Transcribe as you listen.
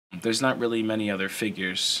there's not really many other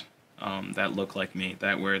figures that look like me,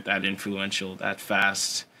 that were that influential, that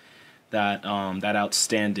fast, that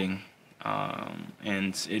outstanding,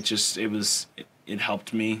 and it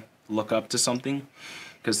helped me look up to something.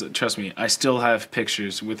 Because trust me, I still have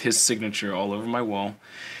pictures with his signature all over my wall.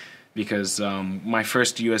 Because my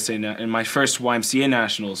first and my first YMCA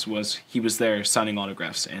nationals he was there signing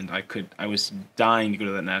autographs, and I was dying to go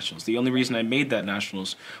to that nationals. The only reason I made that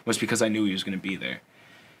nationals was because I knew he was going to be there.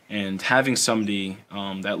 And having somebody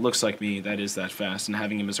that looks like me, that is that fast, and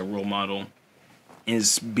having him as a role model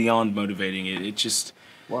is beyond motivating. It just,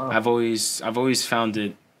 wow. I've always found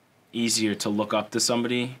it easier to look up to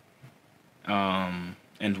somebody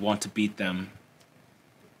and want to beat them,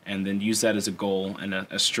 and then use that as a goal and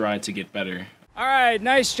a stride to get better. All right,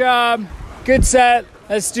 nice job. Good set.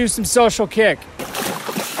 Let's do some social kick.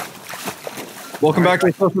 Welcome back to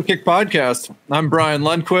the Social Kick Podcast. I'm Brian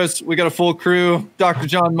Lundquist. We got a full crew: Dr.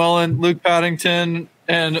 John Mullen, Luke Paddington,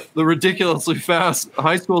 and the ridiculously fast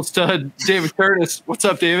high school stud, David Curtis. What's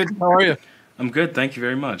up, David? How are you? I'm good. Thank you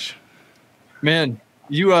very much. Man,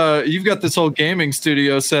 you've got this whole gaming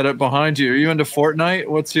studio set up behind you. Are you into Fortnite?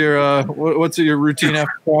 What's your routine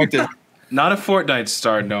after practice? Not a Fortnite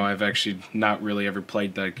star. No, I've actually not really ever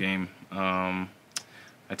played that game. I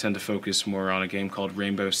tend to focus more on a game called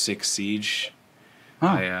Rainbow Six Siege. Oh.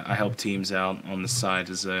 I help teams out on the side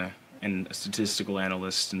as a statistical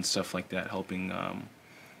analyst and stuff like that, helping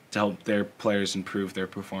to help their players improve their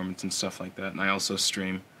performance and stuff like that. And I also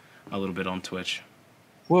stream a little bit on Twitch.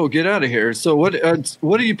 Whoa, get out of here. So what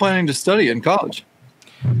are you planning to study in college?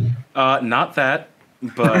 Not that,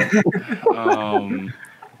 but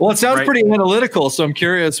well, it sounds pretty analytical, so I'm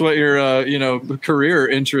curious what your career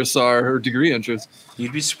interests are, or degree interests.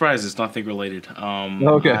 You'd be surprised, it's nothing related.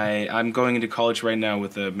 Okay. I'm going into college right now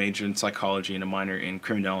with a major in psychology and a minor in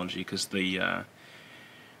criminology, because the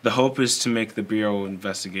hope is to make the Bureau of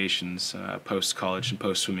Investigations post-college and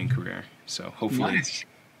post-swimming career. So hopefully, nice.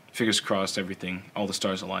 Fingers crossed, all the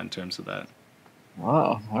stars align in terms of that.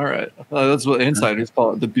 Wow. All right. That's what insiders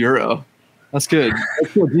call it, the Bureau. That's good.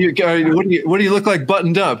 That's good. What do you look like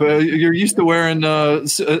buttoned up? You're used to wearing.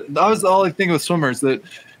 That was all I think with swimmers, that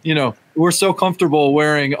we're so comfortable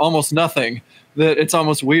wearing almost nothing that it's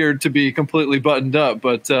almost weird to be completely buttoned up.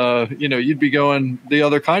 But you'd be going the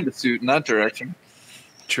other kind of suit in that direction.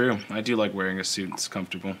 True. I do like wearing a suit. It's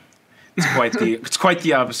comfortable. It's quite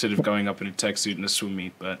the opposite of going up in a tech suit in a swim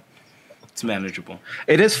meet, but it's manageable.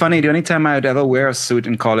 It is funny. The only time I'd ever wear a suit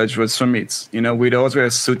in college was swim meets. We'd always wear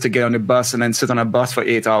a suit to get on the bus and then sit on a bus for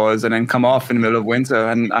 8 hours and then come off in the middle of winter.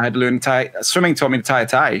 And I had to learn swimming taught me to tie a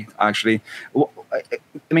tie, actually.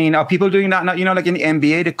 I mean, are people doing that now? Like in the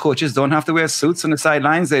NBA, the coaches don't have to wear suits on the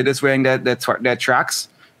sidelines. They're just wearing their tracks.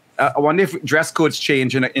 I wonder if dress codes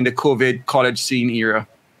change in the COVID college scene era.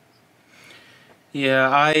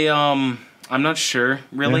 Yeah, I'm not sure,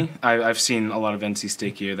 really. Yeah. I've seen a lot of NC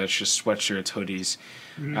State gear that's just sweatshirts, hoodies,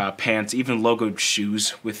 pants, even logoed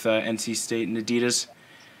shoes with NC State and Adidas.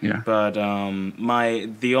 Yeah. But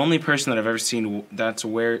the only person that I've ever seen to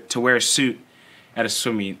wear a suit at a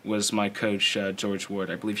swim meet was my coach, George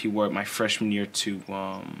Ward. I believe he wore it my freshman year to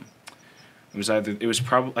I think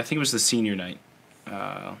it was the senior night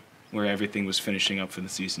where everything was finishing up for the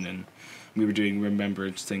season, and we were doing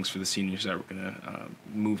remembrance things for the seniors that were going to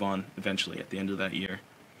move on eventually at the end of that year.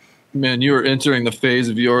 Man, you are entering the phase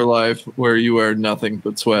of your life where you wear nothing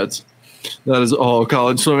but sweats. That is all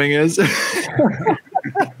college swimming is. I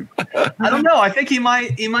don't know. I think he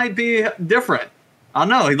might be different. I don't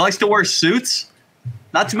know. He likes to wear suits.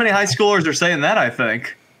 Not too many high schoolers are saying that, I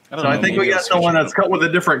think. I think we got someone that's cut with a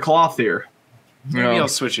different cloth here. Maybe I'll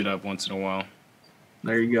switch it up once in a while.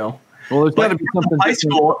 There you go. Well, there's got to be something. High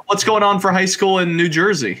school. What's going on for high school in New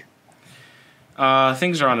Jersey?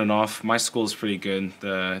 Things are on and off. My school is pretty good.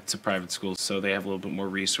 It's a private school, so they have a little bit more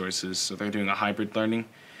resources. So they're doing a hybrid learning.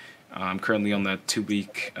 I'm currently on that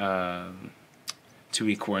two-week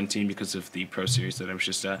quarantine because of the Pro Series that I was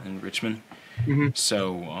just at in Richmond. Mm-hmm.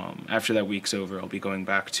 So after that week's over, I'll be going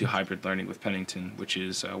back to hybrid learning with Pennington, which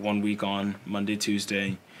is 1 week on Monday,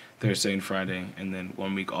 Tuesday, Thursday, and Friday, and then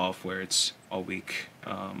 1 week off where it's all week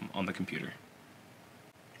on the computer.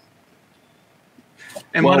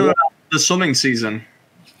 And what about the swimming season?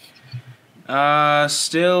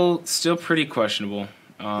 Still pretty questionable.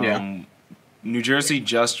 New Jersey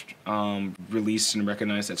just released and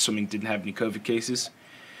recognized that swimming didn't have any COVID cases,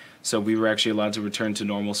 so we were actually allowed to return to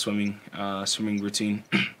normal swimming routine.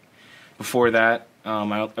 Before that,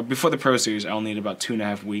 before the Pro Series, I only had about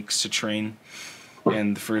 2.5 weeks to train,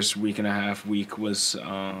 and the first week was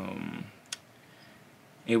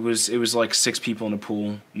It was like 6 people in a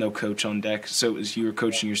pool, no coach on deck. So it was, you were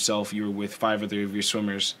coaching yourself. You were with 5 other of your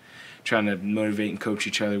swimmers, trying to motivate and coach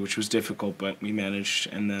each other, which was difficult, but we managed.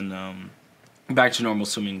 And then back to normal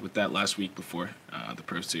swimming with that last week before the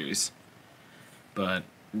Pro Series. But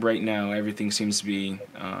right now, everything seems to be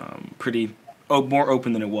pretty more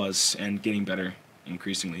open than it was, and getting better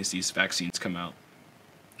increasingly as these vaccines come out.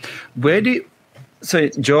 So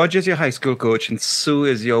George is your high school coach and Sue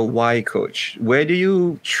is your Y coach. Where do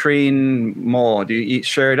you train more? Do you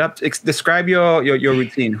share it up? Describe your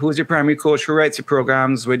routine. Who's your primary coach? Who writes your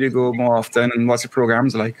programs? Where do you go more often? And what's your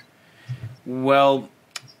programs like? Well,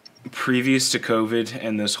 previous to COVID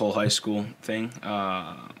and this whole high school thing,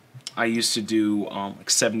 I used to do like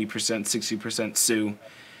 70%, 60% Sue,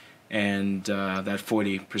 and that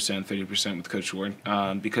 40%, 30% with Coach Ward.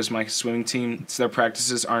 Because my swimming team, their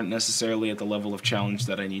practices aren't necessarily at the level of challenge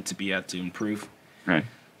that I need to be at to improve. Right.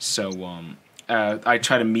 So I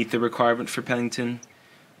try to meet the requirement for Pennington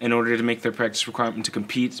in order to make their practice requirement to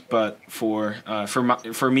compete. But for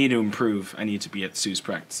me to improve, I need to be at Sue's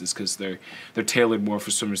practices because they're tailored more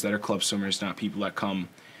for swimmers that are club swimmers, not people that come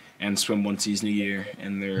and swim one season a year.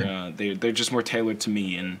 And they're just more tailored to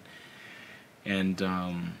me and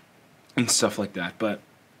stuff like that. But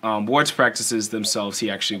Ward's practices themselves,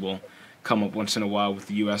 he actually will come up once in a while with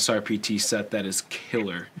the USRPT set that is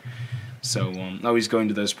killer. So always going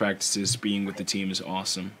to those practices, being with the team is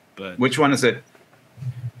awesome. But which one is it?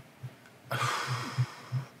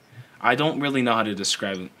 I don't really know how to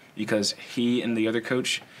describe it because he and the other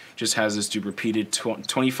coach just has us do repeated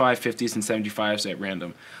 25, 50s, and 75s at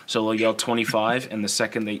random. So they'll yell 25, and the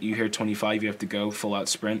second that you hear 25, you have to go full out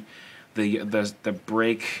sprint. The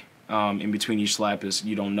break in between each lap is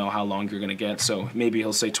you don't know how long you're going to get. So maybe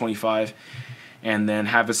he'll say 25, and then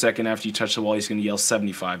half a second after you touch the wall, he's going to yell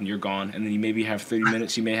 75, and you're gone. And then you maybe have 30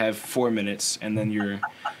 minutes, you may have 4 minutes, and then you're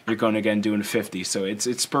going again doing a 50. So it's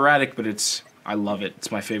sporadic, but I love it.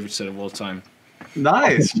 It's my favorite set of all time.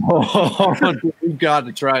 Nice. You've got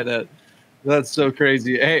to try that. That's so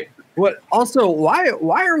crazy. Hey,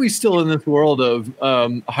 why are we still in this world of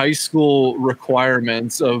high school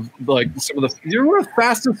requirements of like some of you're one of the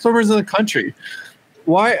fastest swimmers in the country?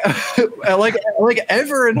 Why like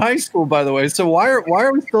ever in high school, by the way. So why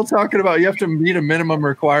are we still talking about you have to meet a minimum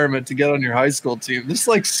requirement to get on your high school team? This is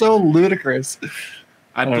like so ludicrous.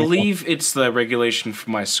 I believe it's the regulation for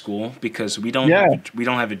my school because we don't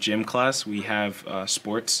have a gym class. We have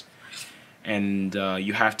sports, and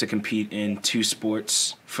you have to compete in 2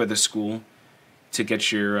 sports for the school to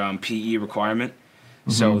get your PE requirement.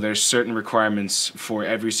 Mm-hmm. So there's certain requirements for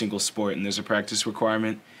every single sport, and there's a practice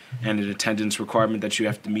requirement and an attendance requirement that you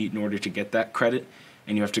have to meet in order to get that credit,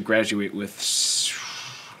 and you have to graduate with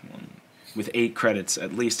 8 credits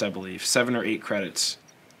at least, I believe, 7 or 8 credits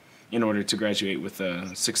in order to graduate with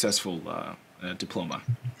a successful diploma.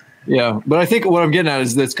 Yeah, but I think what I'm getting at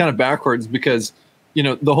is that it's kind of backwards because, you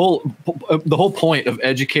know, the whole point of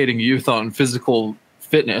educating youth on physical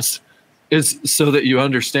fitness is so that you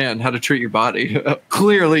understand how to treat your body.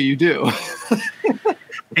 Clearly you do.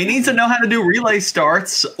 He needs to know how to do relay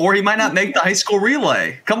starts, or he might not make the high school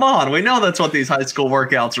relay. Come on, we know that's what these high school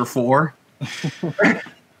workouts are for.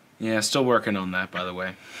 Yeah, still working on that, by the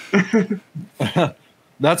way.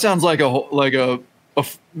 That sounds like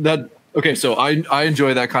okay. So I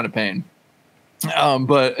enjoy that kind of pain,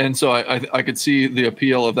 so I could see the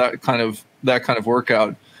appeal of that kind of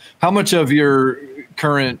workout. How much of your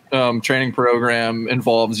current training program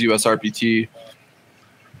involves USRPT?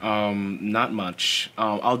 Not much.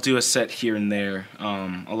 I'll do a set here and there.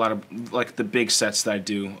 A lot of like the big sets that I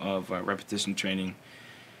do of repetition training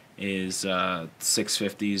is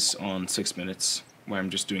 650s on 6 minutes, where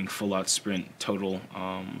I'm just doing full out sprint, total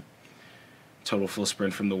full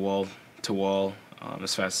sprint from the wall to wall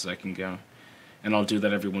as fast as I can go. And I'll do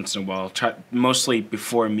that every once in a while. Mostly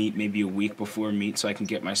before meet, maybe a week before meet, so I can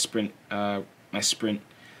get my sprint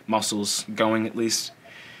muscles going at least,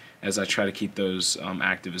 as I try to keep those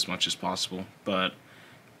active as much as possible. But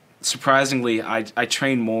surprisingly, I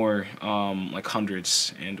train more like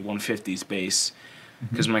hundreds and 150s base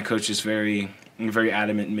because my coach is very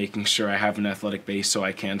adamant in making sure I have an athletic base so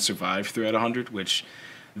I can survive throughout 100, which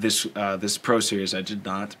this Pro Series I did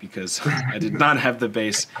not, because I did not have the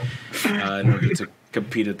base in order to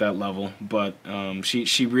compete at that level. But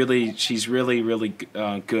she's really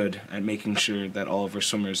good at making sure that all of our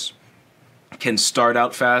swimmers can start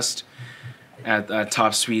out fast at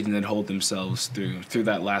top speed and then hold themselves through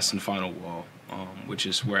that last and final wall, which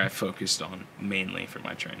is where I focused on mainly for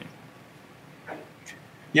my training.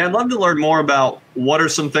 Yeah, I'd love to learn more about what are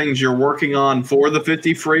some things you're working on for the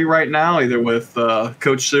 50 free right now, either with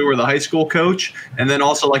Coach Sue or the high school coach. And then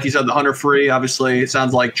also, like you said, the 100 free, obviously, it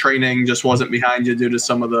sounds like training just wasn't behind you due to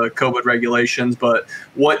some of the COVID regulations. But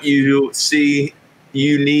what you see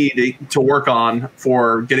you need to work on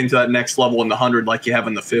for getting to that next level in the 100 like you have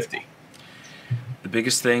in the 50. The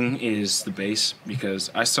biggest thing is the base, because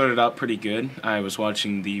I started out pretty good. I was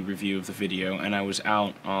watching the review of the video, and I was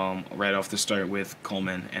out right off the start with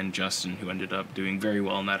Coleman and Justin, who ended up doing very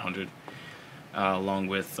well in that 100, along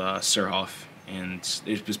with Surhoff. And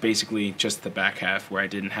it was basically just the back half where I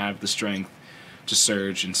didn't have the strength to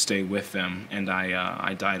surge and stay with them, and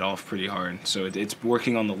I died off pretty hard. So it's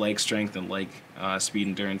working on the leg strength and leg speed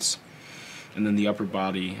endurance, and then the upper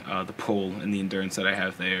body, the pull and the endurance that I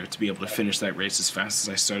have there to be able to finish that race as fast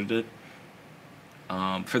as I started it.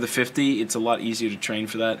 For the 50, it's a lot easier to train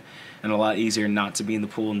for that, and a lot easier not to be in the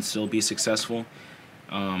pool and still be successful,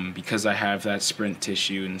 because I have that sprint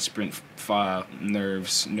tissue and sprint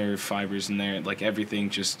nerve fibers in there. Like, everything,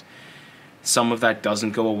 just some of that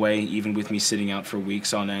doesn't go away even with me sitting out for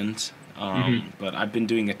weeks on end. But I've been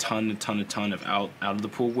doing a ton of out of the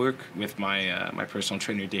pool work with my my personal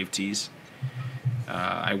trainer, Dave Tees.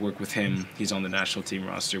 I work with him. He's on the national team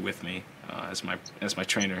roster with me as my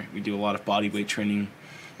trainer. We do a lot of body weight training,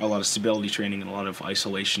 a lot of stability training, and a lot of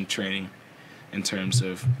isolation training in terms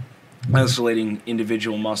of isolating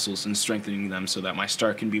individual muscles and strengthening them so that my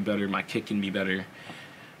start can be better, my kick can be better,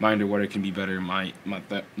 my underwater can be better,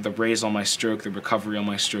 the raise on my stroke, the recovery on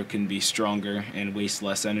my stroke can be stronger and waste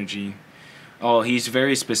less energy. Oh, he's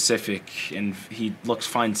very specific, and he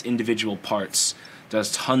finds individual parts,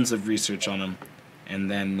 does tons of research on them, and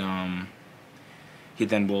then he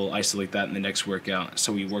then will isolate that in the next workout.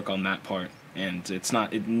 So we work on that part, and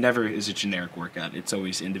it never is a generic workout. It's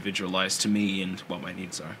always individualized to me and what my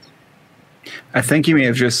needs are. I think you may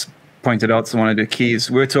have just pointed out one of the keys.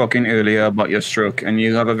 We were talking earlier about your stroke, and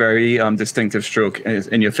you have a very distinctive stroke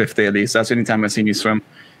in your 50 at least. That's the only time I've seen you swim.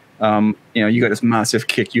 You got this massive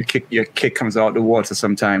kick. Your kick comes out of the water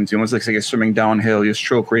sometimes. It almost looks like you're swimming downhill. Your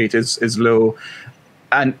stroke rate is low,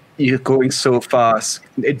 and you're going so fast.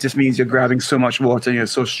 It just means you're grabbing so much water, and you're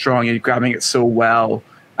so strong. You're grabbing it so well.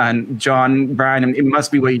 And Brian, it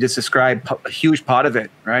must be what you just described, a huge part of it,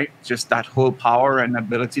 right? Just that whole power and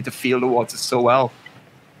ability to feel the water so well.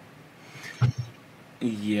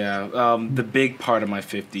 Yeah, the big part of my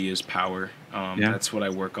 50 is power. That's what I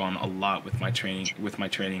work on a lot with my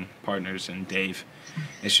training partners and Dave.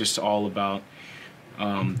 It's just all about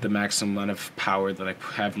the maximum amount of power that I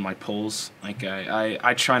have in my pulls. Like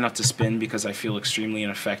I try not to spin because I feel extremely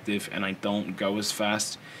ineffective, and I don't go as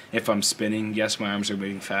fast if I'm spinning. Yes, my arms are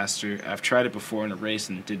moving faster. I've tried it before in a race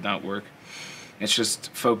and it did not work. It's just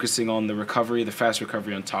focusing on the recovery, the fast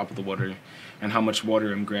recovery on top of the water, and how much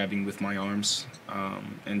water I'm grabbing with my arms,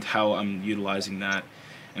 and how I'm utilizing that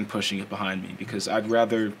and pushing it behind me, because I'd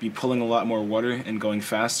rather be pulling a lot more water and going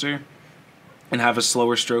faster and have a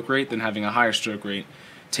slower stroke rate than having a higher stroke rate,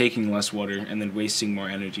 taking less water, and then wasting more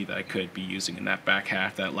energy that I could be using in that back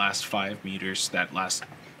half, that last 5 meters, that last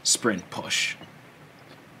sprint push.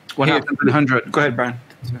 What happened in 100? Go ahead, Brian.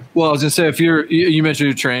 Well, I was gonna say, if you mentioned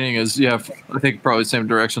your training is, I think probably the same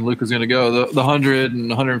direction Luke was gonna go, the 100 and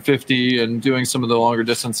 150 and doing some of the longer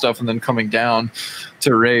distance stuff, and then coming down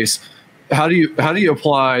to race. How do you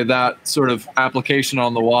apply that sort of application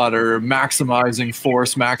on the water, maximizing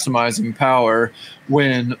force, maximizing power,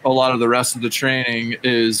 when a lot of the rest of the training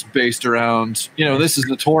is based around, this is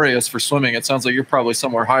notorious for swimming. It sounds like you're probably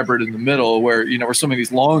somewhere hybrid in the middle where, we're swimming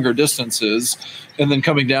these longer distances and then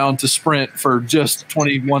coming down to sprint for just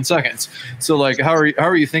 21 seconds. So like, how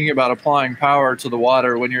are you thinking about applying power to the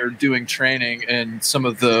water when you're doing training and some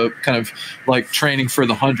of the kind of like training for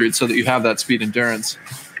the 100 so that you have that speed endurance?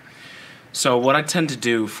 So what I tend to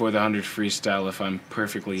do for the 100 freestyle, if I'm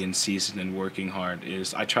perfectly in season and working hard,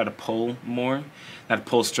 is I try to pull more. That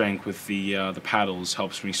pull strength with the paddles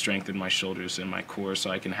helps me strengthen my shoulders and my core,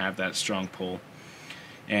 so I can have that strong pull.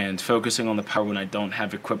 And focusing on the power when I don't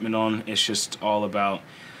have equipment on, it's just all about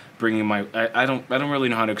bringing my. I don't really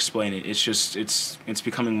know how to explain it. It's just it's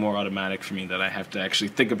becoming more automatic for me that I have to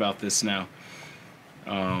actually think about this now.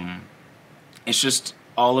 It's just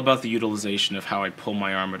all about the utilization of how I pull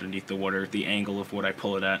my arm underneath the water, the angle of what I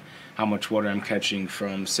pull it at, how much water I'm catching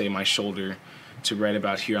from, say, my shoulder to right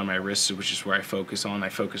about here on my wrist, which is where I focus on. I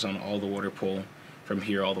focus on all the water pull from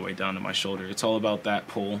here all the way down to my shoulder. It's all about that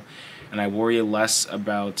pull, and I worry less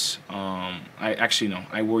about,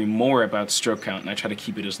 I worry more about stroke count, and I try to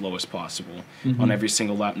keep it as low as possible on every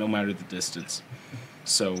single lap, no matter the distance.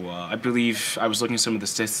 So I believe I was looking at some of the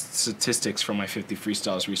statistics from my 50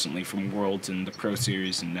 freestyles recently from Worlds and the Pro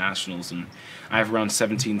Series and Nationals, and I have around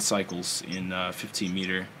 17 cycles in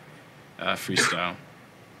 15-meter freestyle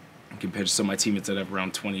compared to some of my teammates that have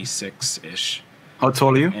around 26-ish. How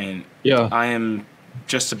tall are you? And Yeah. I am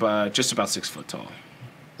just about 6 foot tall.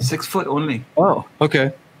 6 foot only. Oh,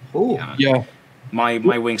 okay. Oh, Yeah. My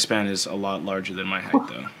wingspan is a lot larger than my height,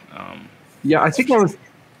 though. Yeah, I think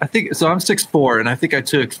so. I'm 6'4", and I think I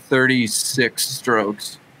took 36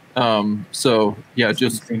 strokes. So yeah,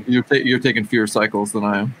 just you're taking fewer cycles than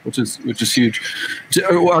I am, which is huge.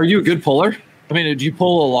 Are you a good puller? I mean, did you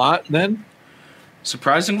pull a lot then?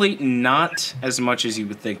 Surprisingly, not as much as you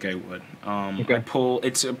would think I would. Okay. I pull.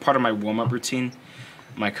 It's a part of my warm-up routine.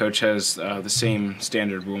 My coach has the same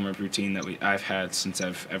standard warm-up routine that I've had since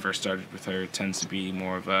I've ever started with her. It tends to be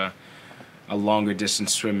more of a longer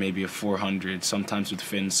distance swim, maybe a 400, sometimes with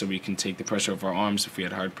fins, so we can take the pressure off our arms if we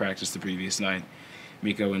had hard practice the previous night.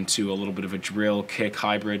 We go into a little bit of a drill, kick,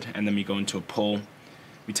 hybrid, and then we go into a pull.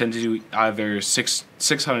 We tend to do either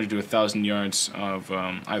 600 to 1,000 yards of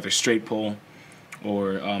either straight pull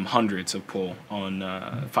or hundreds of pull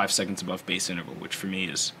on 5 seconds above base interval, which for me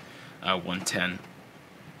is 110.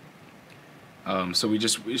 So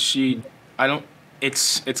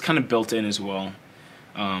it's kind of built in as well.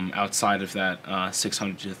 Outside of that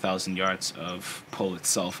 600 to 1,000 yards of pull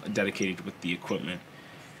itself, dedicated with the equipment,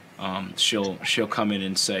 she'll come in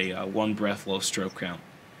and say 1 breath, low stroke count,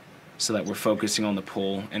 so that we're focusing on the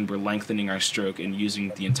pull and we're lengthening our stroke and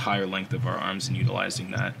using the entire length of our arms and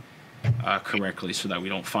utilizing that correctly, so that we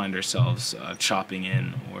don't find ourselves chopping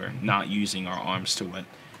in or not using our arms to what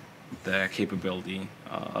the capability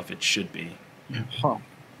of it should be. Huh.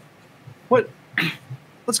 What?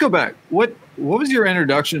 Let's go back. What was your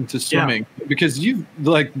introduction to swimming? Yeah. Because you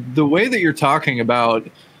like the way that you're talking about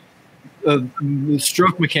the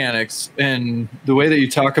stroke mechanics and the way that you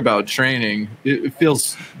talk about training, it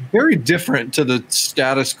feels very different to the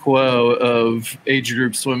status quo of age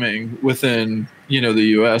group swimming within, the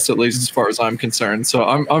U.S., at least as far as I'm concerned. So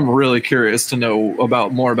I'm really curious to know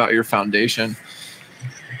more about your foundation.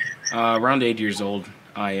 Around 8 years old,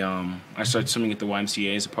 I started swimming at the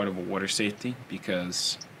YMCA as a part of a water safety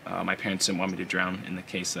because my parents didn't want me to drown in the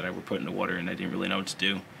case that I were put in the water and I didn't really know what to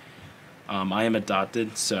do. I am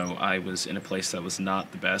adopted, so I was in a place that was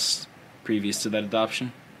not the best previous to that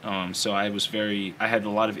adoption. So I had a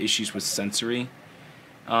lot of issues with sensory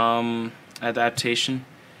adaptation,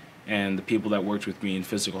 and the people that worked with me in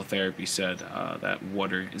physical therapy said that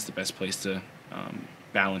water is the best place to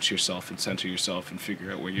balance yourself and center yourself and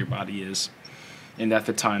figure out where your body is. And at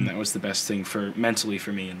the time, that was the best thing mentally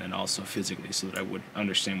for me, and then also physically, so that I would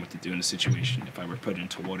understand what to do in a situation if I were put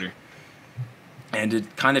into water. And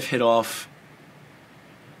it kind of hit off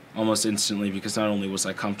almost instantly, because not only was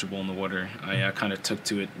I comfortable in the water, I kind of took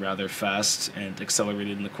to it rather fast and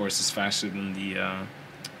accelerated in the courses faster than the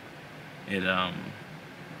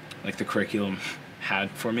curriculum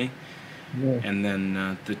had for me. Yeah. And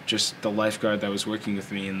then the lifeguard that was working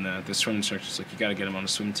with me and the swim instructor was like, you got to get him on a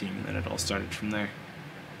swim team, and then it all started from there.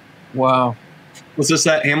 Wow. Was this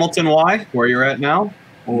at Hamilton Y, where you're at now?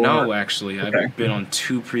 Or? No, actually, okay. I've been on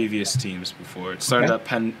 2 previous teams before. It started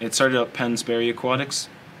up Pennsbury Aquatics,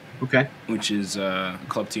 which is a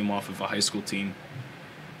club team off of a high school team,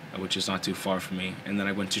 which is not too far from me. And then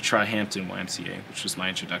I went to Trihampton YMCA, which was my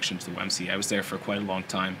introduction to the YMCA. I was there for quite a long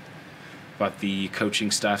time. But the coaching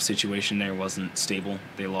staff situation there wasn't stable.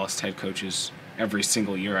 They lost head coaches every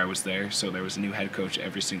single year I was there, so there was a new head coach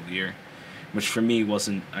every single year, which for me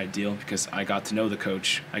wasn't ideal because I got to know the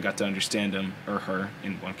coach, I got to understand him, or her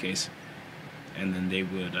in one case, and then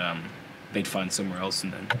they'd find somewhere else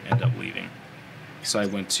and then end up leaving. So I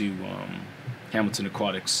went to Hamilton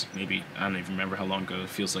Aquatics, maybe, I don't even remember how long ago, it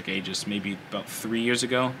feels like ages, maybe about 3 years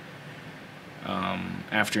ago.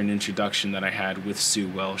 After an introduction that I had with Sue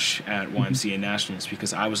Welsh at YMCA Nationals,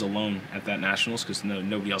 because I was alone at that Nationals because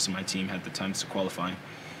nobody else on my team had the times to qualify.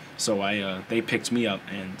 So they picked me up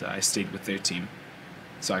and I stayed with their team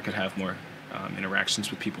so I could have more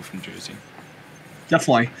interactions with people from Jersey.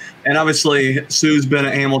 Definitely. And obviously Sue's been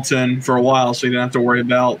at Hamilton for a while, so you don't have to worry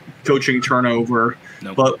about coaching turnover.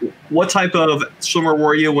 Nope. But what type of swimmer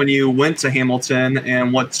were you when you went to Hamilton,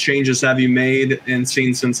 and what changes have you made and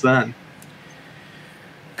seen since then?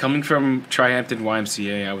 Coming from Trihampton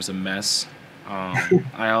YMCA, I was a mess.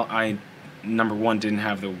 I number one, didn't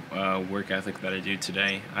have the work ethic that I do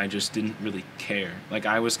today. I just didn't really care. Like,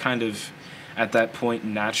 I was kind of at that point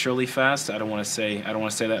naturally fast. I don't want to say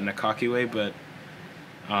that in a cocky way, but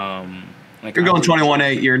you're going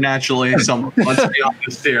 21.8. You're naturally some. Let's be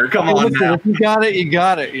honest here. Come on now. If you got it, you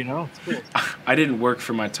got it. It's cool. I didn't work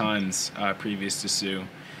for my times previous to Sue.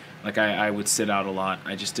 Like I would sit out a lot.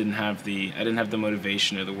 I just didn't have the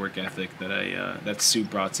motivation or the work ethic that Sue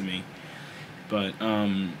brought to me. But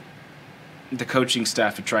the coaching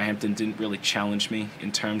staff at Trihampton didn't really challenge me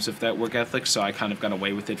in terms of that work ethic, so I kind of got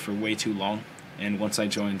away with it for way too long. And once I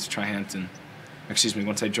joined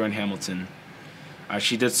once I joined Hamilton,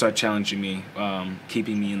 she did start challenging me,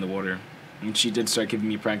 keeping me in the water. And she did start giving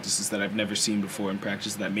me practices that I've never seen before and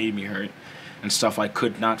practices that made me hurt and stuff I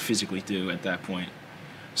could not physically do at that point.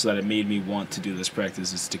 So that it made me want to do those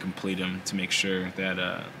practices to complete them, to make sure that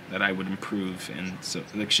that I would improve. And so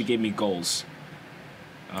like she gave me goals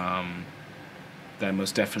that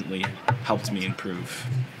most definitely helped me improve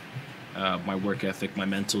my work ethic, my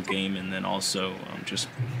mental game, and then also just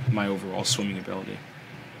my overall swimming ability.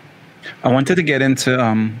 I wanted to get into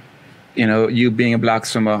you being a black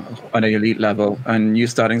swimmer at an elite level and you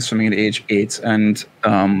starting swimming at age 8, and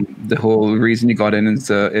the whole reason you got in is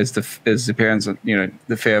the parents,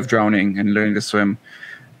 the fear of drowning and learning to swim,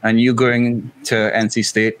 and you going to NC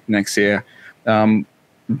State next year.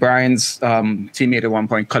 Brian's teammate at one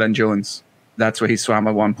point, Cullen Jones, that's where he swam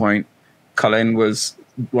at one point. Cullen was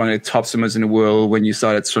one of the top swimmers in the world when you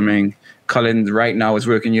started swimming. Cullen right now is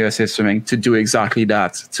working USA Swimming to do exactly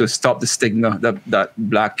that, to stop the stigma that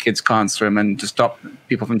black kids can't swim and to stop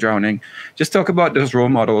people from drowning. Just talk about those role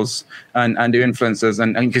models and the influences,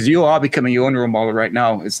 and because you are becoming your own role model right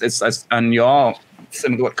now, and you are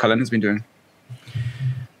similar to what Cullen has been doing.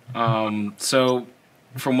 So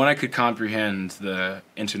from what I could comprehend the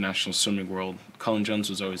international swimming world, Cullen Jones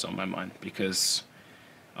was always on my mind because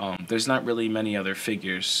there's not really many other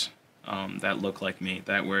figures that look like me,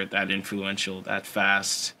 that were that influential, that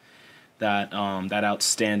fast, that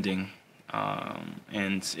outstanding,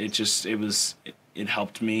 and it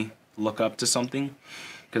helped me look up to something,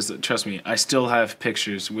 because trust me, I still have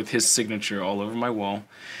pictures with his signature all over my wall,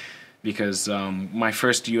 because my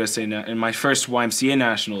first and my first YMCA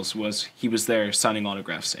nationals he was there signing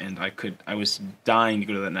autographs, and I was dying to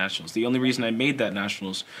go to that nationals. The only reason I made that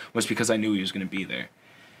nationals was because I knew he was going to be there.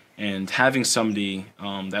 And having somebody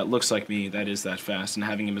that looks like me, that is that fast, and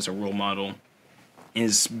having him as a role model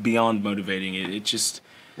is beyond motivating. It just,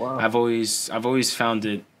 wow. I've always found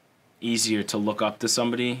it easier to look up to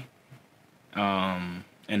somebody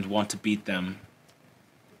and want to beat them,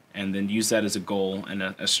 and then use that as a goal and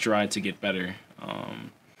a stride to get better.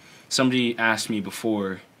 Somebody asked me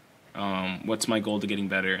before, what's my goal to getting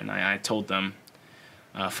better? And I told them,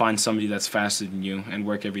 find somebody that's faster than you and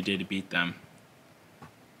work every day to beat them.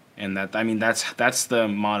 And that's the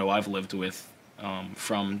motto I've lived with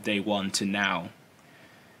from day one to now.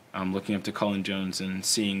 I'm looking up to Cullen Jones and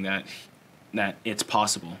seeing that it's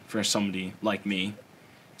possible for somebody like me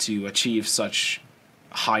to achieve such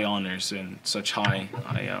high honors and such high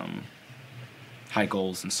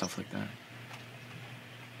goals and stuff like that.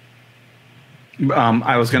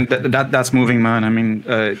 I was that's moving, man. I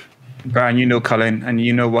mean, Brian, you know Cullen, and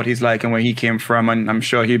you know what he's like and where he came from, and I'm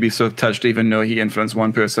sure he'd be so touched to even know he influenced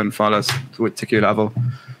one person for us to a particular level.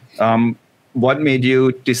 What made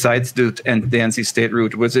you decide to do the NC State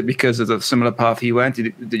route? Was it because of the similar path he went?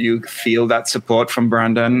 Did you feel that support from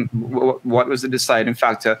Brandon? What was the deciding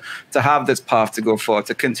factor to have this path to go forward,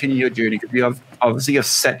 to continue your journey? Because you have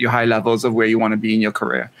set your high levels of where you want to be in your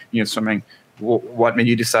career, in your swimming. What made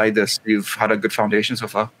you decide this? You've had a good foundation so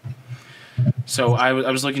far. So I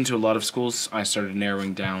was looking to a lot of schools. I started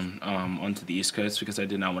narrowing down onto the East Coast because I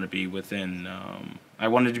did not want to be within. I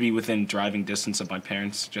wanted to be within driving distance of my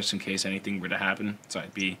parents, just in case anything were to happen. So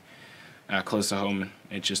I'd be close to home.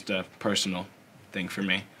 It's just a personal thing for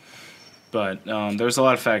me. But there was a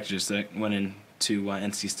lot of factors that went into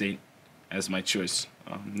NC State as my choice.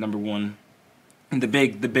 Number one, the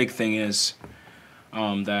big thing is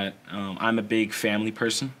that I'm a big family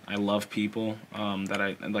person. I love people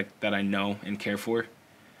that I know and care for.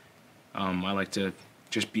 I like to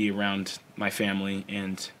just be around my family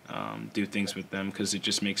and do things with them because it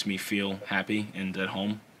just makes me feel happy and at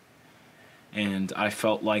home. And I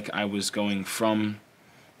felt like I was going from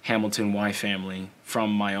Hamilton Y family,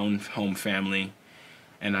 from my own home family,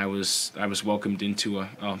 and I was welcomed into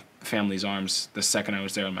a family's arms the second I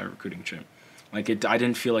was there on my recruiting trip. I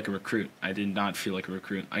didn't feel like a recruit. I did not feel like a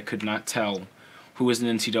recruit. I could not tell who was an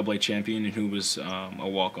NCAA champion and who was a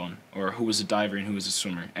walk-on, or who was a diver and who was a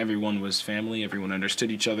swimmer. Everyone was family. Everyone understood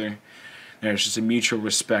each other. There was just a mutual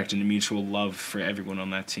respect and a mutual love for everyone on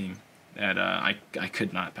that team that I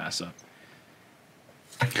could not pass up.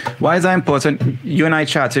 Why is that important? You and I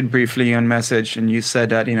chatted briefly on message, and you said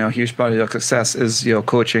that a huge part of your success is your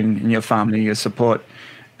coaching and your family, your support.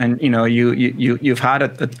 and you've had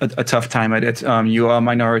a tough time at it. You are a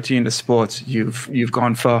minority in the sport. You've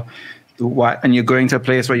gone for why, and you're going to a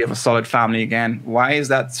place where you have a solid family again. Why is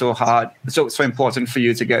that so hard, so important for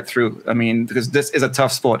you to get through? I mean, because this is a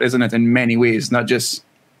tough sport, isn't it? In many ways, not just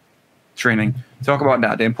training. Talk about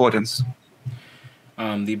that, the importance.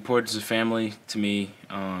 The importance of family to me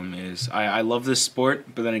is I love this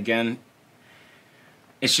sport, but then again,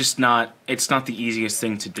 it's just not the easiest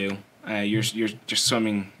thing to do. You're just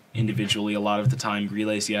swimming individually a lot of the time.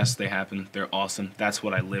 Relays, yes, they happen. They're awesome. That's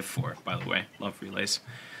what I live for, by the way. Love relays.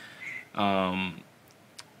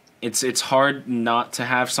 It's hard not to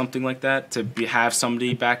have something like that, to have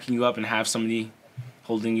somebody backing you up and have somebody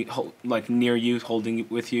holding you, like near you, holding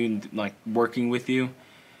it with you, and like working with you.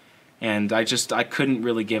 And I couldn't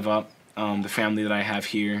really give up the family that I have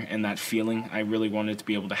here and that feeling. I really wanted to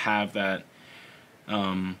be able to have that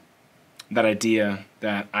that idea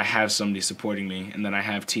that I have somebody supporting me and that I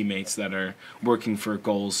have teammates that are working for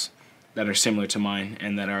goals that are similar to mine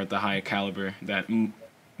and that are at the high caliber that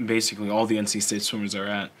basically all the NC State swimmers are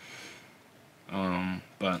at.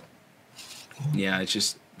 But yeah, it's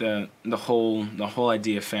just the whole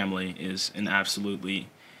idea of family is an absolutely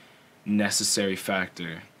necessary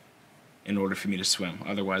factor in order for me to swim.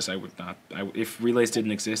 Otherwise, I would not. If relays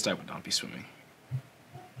didn't exist, I would not be swimming.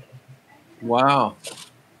 Wow,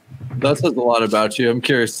 that says a lot about you. I'm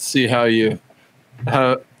curious to see how you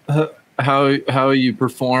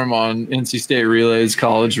perform on NC State relays,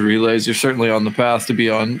 college relays. You're certainly on the path to be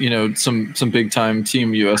on, some big time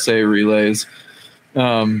Team USA relays.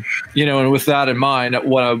 And with that in mind,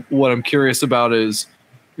 what I'm curious about is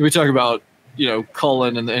we talk about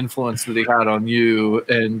Cullen and the influence that he had on you,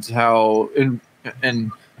 and how and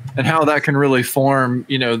how that can really form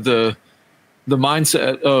the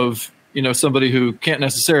mindset of somebody who can't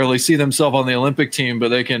necessarily see themselves on the Olympic team, but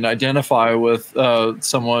they can identify with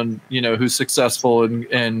someone who's successful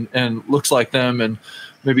and looks like them and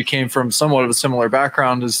maybe came from somewhat of a similar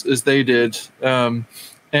background as they did, and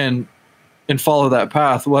follow that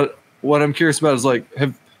path. What I'm curious about is, like,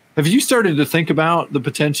 have you started to think about the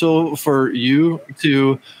potential for you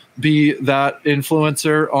to be that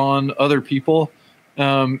influencer on other people?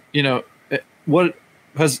 What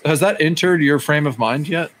has that entered your frame of mind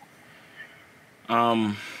yet?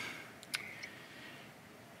 I'm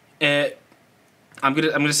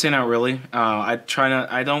gonna say not really. I try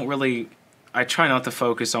not to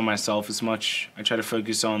focus on myself as much. I try to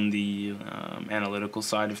focus on the analytical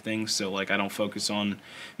side of things. So like I don't focus on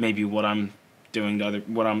maybe what I'm doing to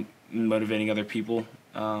what I'm motivating other people.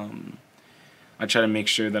 I try to make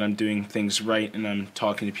sure that I'm doing things right and I'm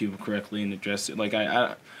talking to people correctly and address it. Like I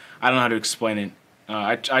don't know how to explain it.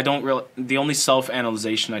 I don't really. The only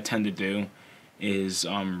self-analyzation I tend to do is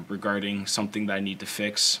regarding something that I need to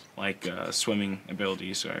fix, like swimming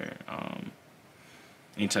abilities or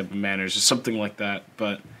any type of manners or something like that.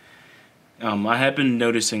 But I have been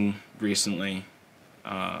noticing recently,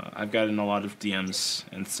 I've gotten a lot of DMs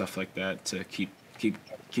and stuff like that to keep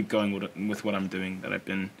going with what I'm doing, that I've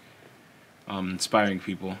been inspiring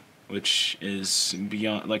people, which is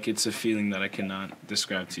beyond, like, it's a feeling that I cannot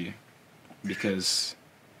describe to you, because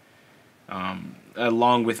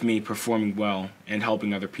along with me performing well and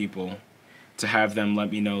helping other people, to have them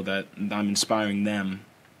let me know that I'm inspiring them,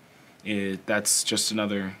 that's just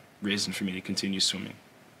another reason for me to continue swimming.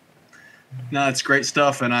 No, it's great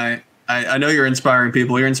stuff, and I know you're inspiring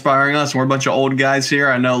people. You're inspiring us. We're a bunch of old guys here.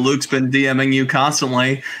 I know Luke's been DMing you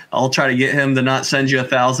constantly. I'll try to get him to not send you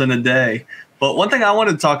 1,000 a day. But one thing I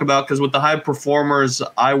wanted to talk about, because with the high performers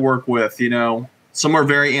I work with, some are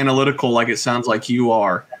very analytical, like it sounds like you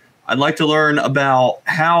are. I'd like to learn about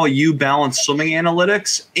how you balance swimming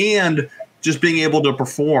analytics and just being able to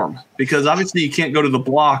perform, because obviously you can't go to the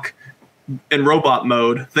block in robot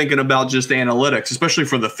mode thinking about just analytics, especially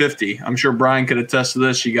for the 50. I'm sure Brian could attest to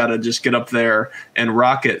this. You got to just get up there and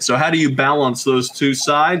rock it. So how do you balance those two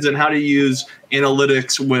sides, and how do you use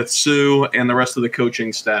analytics with Sue and the rest of the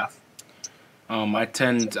coaching staff?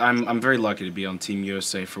 I'm very lucky to be on Team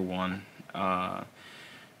USA for one.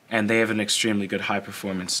 And they have an extremely good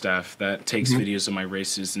high-performance staff that takes videos of my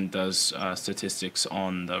races and does statistics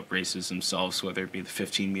on the races themselves, whether it be the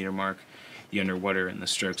 15-meter mark, the underwater, and the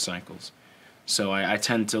stroke cycles. So I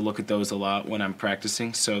tend to look at those a lot when I'm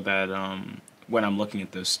practicing, so that when I'm looking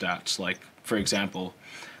at those stats, like, for example,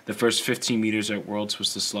 the first 15 meters at Worlds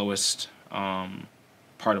was the slowest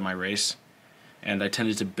part of my race, and I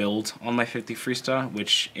tended to build on my 50 freestyle,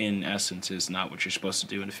 which in essence is not what you're supposed to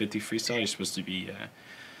do in a 50 freestyle. You're supposed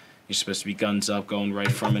to be guns up, going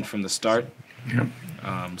right from it from the start.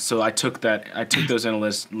 So I took those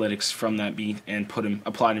analytics from that meet and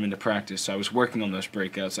applied them into practice. So I was working on those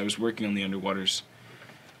breakouts. I was working on the underwaters.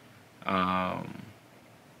 I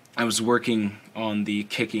was working on the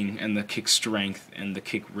kicking and the kick strength and the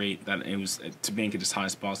kick rate that it was to make it as high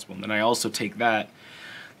as possible. And then I also take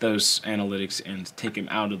those analytics and take them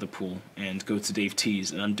out of the pool and go to Dave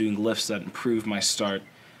T's, and I'm doing lifts that improve my start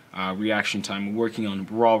reaction time, working on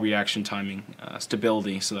raw reaction timing,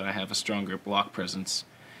 stability, so that I have a stronger block presence,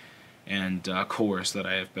 and core, so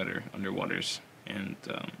that I have better underwaters. And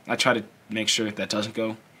I try to make sure that doesn't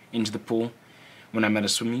go into the pool when I'm at a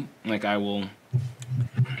swim meet. Like I will,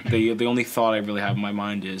 the only thought I really have in my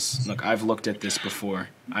mind is, look, I've looked at this before.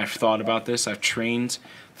 I've thought about this. I've trained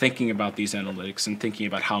thinking about these analytics and thinking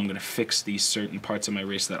about how I'm going to fix these certain parts of my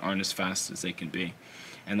race that aren't as fast as they can be.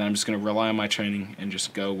 And then I'm just going to rely on my training and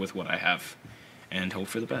just go with what I have and hope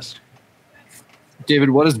for the best. David,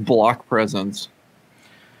 what is block presence?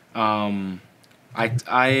 I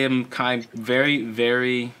am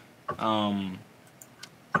very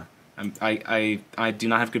I do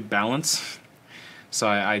not have good balance, so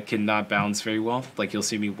I cannot balance very well. Like, you'll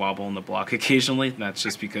see me wobble in the block occasionally. That's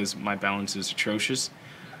just because my balance is atrocious.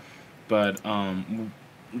 But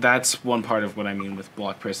that's one part of what I mean with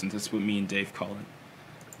block presence. That's what me and Dave call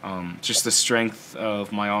it. Just the strength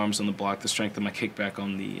of my arms on the block, the strength of my kickback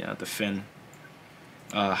on the fin,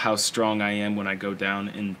 how strong I am when I go down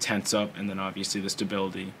and tense up, and then obviously the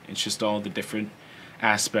stability. It's just all the different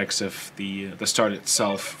aspects of the start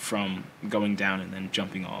itself, from going down and then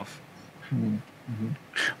jumping off. Mm-hmm.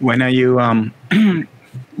 When are you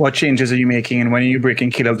what changes are you making, and when are you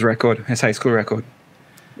breaking Caleb's record, his high school record?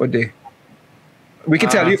 What day? We can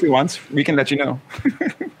tell you if we want. We can let you know.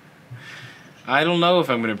 I don't know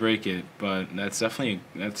if I'm gonna break it, but that's definitely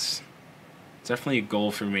a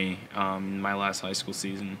goal for me. In my last high school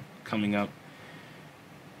season coming up,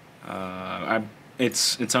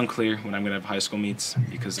 it's unclear when I'm gonna have high school meets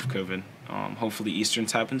because of COVID. Hopefully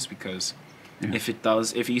Easterns happens, because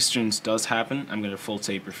if Easterns does happen, I'm gonna full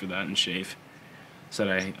taper for that and shave, so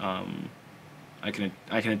that I can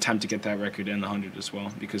attempt to get that record in the 100 as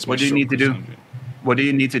well. Because what do you need to do? 100. What do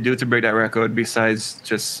you need to do to break that record besides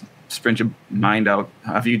just sprint your mind out?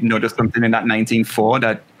 Have you noticed something in that 19.4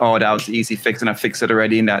 that was the easy fix, and I fixed it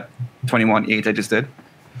already in that 21.8 I just did?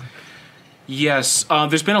 Yes,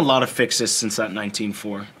 there's been a lot of fixes since that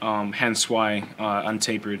 19.4. Hence why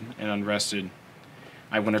untapered and unrested,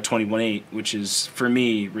 I went a 21.8, which is for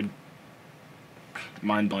me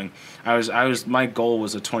mind blowing. My goal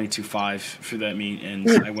was a 22.5 for that meet, and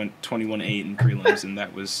I went 21.8 in prelims, and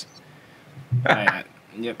that was.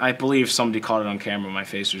 I believe somebody caught it on camera. My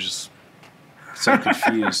face was just so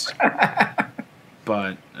confused.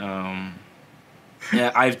 But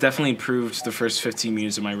I've definitely improved the first 15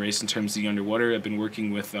 meters of my race in terms of the underwater. I've been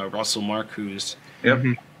working with Russell Mark, who's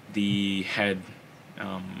the head,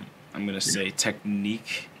 I'm going to say,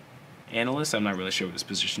 technique analyst. I'm not really sure what his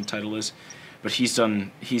position title is, but he's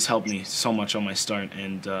helped me so much on my start,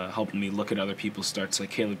 and helped me look at other people's starts like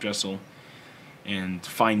Caleb Dressel and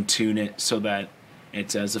fine-tune it so that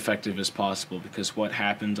it's as effective as possible. Because what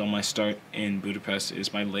happened on my start in Budapest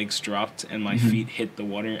is my legs dropped and my feet hit the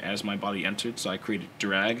water as my body entered, so I created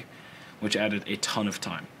drag, which added a ton of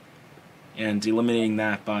time. And eliminating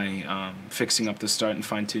that by fixing up the start and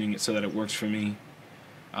fine-tuning it so that it works for me,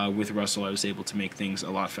 with Russell, I was able to make things a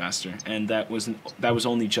lot faster. And that was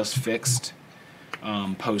only just fixed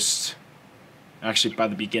actually by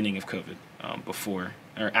the beginning of COVID, before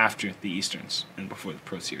or after the Easterns and before the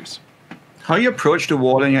Pro Series. How you approach the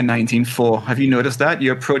wall in your 19.4? Have you noticed that?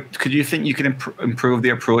 Could you think you could improve the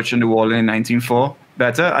approach in the wall in 19.4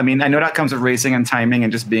 better? I mean, I know that comes with racing and timing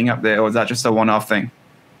and just being up there, or is that just a one-off thing?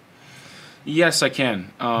 Yes, I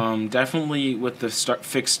can. Definitely with the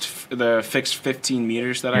fixed 15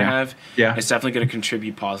 meters that I have, it's definitely going to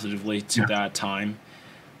contribute positively to that time.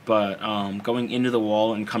 But going into the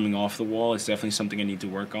wall and coming off the wall is definitely something I need to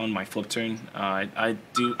work on. My flip turn,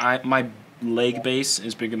 my leg base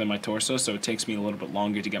is bigger than my torso, so it takes me a little bit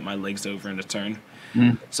longer to get my legs over in a turn.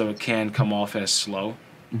 So it can come off as slow.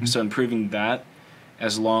 So improving that,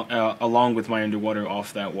 along with my underwater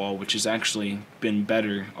off that wall, which has actually been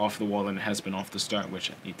better off the wall than it has been off the start, which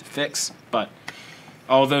I need to fix. But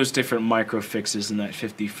all those different micro fixes in that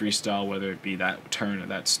 50 freestyle, whether it be that turn or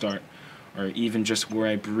that start, or even just where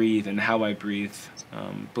I breathe and how I breathe.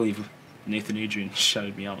 I believe Nathan Adrian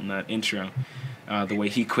shouted me out in that intro. The way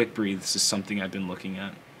he quick breathes is something I've been looking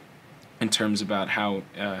at in terms about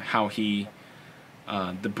how he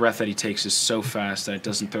the breath that he takes is so fast that it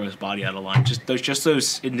doesn't throw his body out of line. Just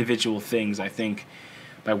those individual things, I think,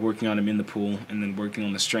 by working on them in the pool and then working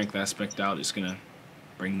on the strength aspect out is going to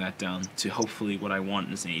bring that down to hopefully what I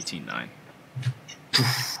want is an 18.9.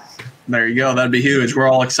 There you go. That'd be huge. We're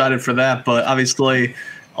all excited for that. But obviously,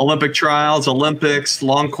 Olympic trials, Olympics,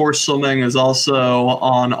 long course swimming is also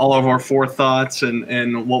on all of our forethoughts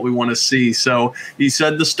and what we want to see. So you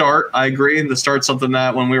said the start. I agree. The start's something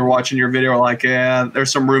that when we were watching your video, we're like, yeah,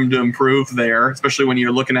 there's some room to improve there, especially when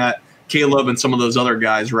you're looking at Caleb and some of those other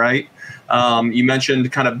guys, right? You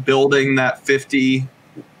mentioned kind of building that 50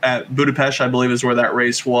 at Budapest, I believe is where that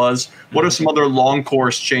race was. What are some other long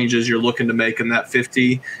course changes you're looking to make in that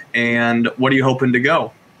 50, and what are you hoping to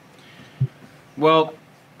go? Well,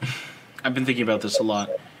 I've been thinking about this a lot,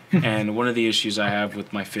 and one of the issues I have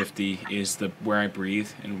with my 50 is where I breathe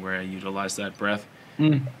and where I utilize that breath.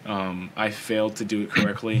 I failed to do it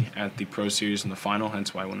correctly at the Pro Series in the final,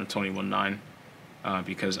 hence why I won a 21.9,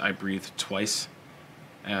 because I breathed twice.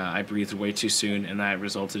 I breathed way too soon, and that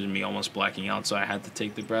resulted in me almost blacking out, so I had to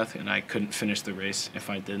take the breath, and I couldn't finish the race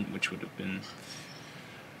if I didn't, which would have been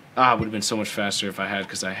so much faster if I had,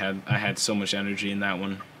 because I had so much energy in that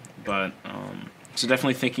one. But so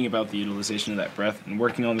definitely thinking about the utilization of that breath and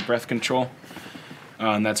working on the breath control,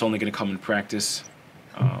 and that's only going to come in practice.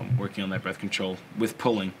 Working on that breath control with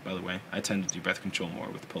pulling, by the way. I tend to do breath control more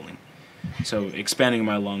with pulling. So expanding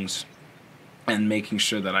my lungs and making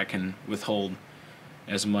sure that I can withhold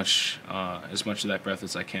as much of that breath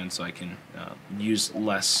as I can, so I can use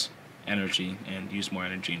less energy and use more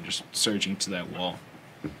energy and just surging to that wall.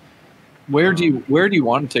 Where do you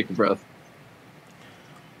want to take a breath?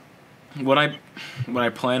 What I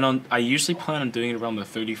plan on, I usually plan on doing it around the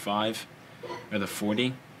 35 or the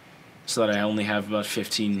 40, so that I only have about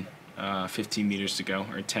 15 meters to go,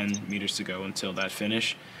 or 10 meters to go until that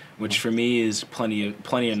finish, which for me is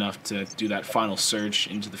plenty enough to do that final surge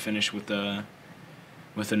into the finish with a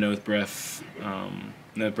nose breath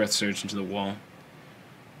surge into the wall.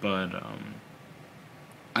 But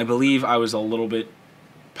I believe I was a little bit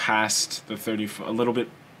past the 30, a little bit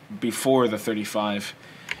before the 35,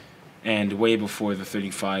 and way before the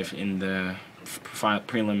 35 in the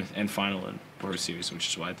prelim and final in Pro Series, which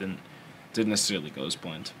is why I didn't necessarily go as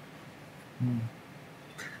planned.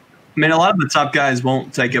 I mean, a lot of the top guys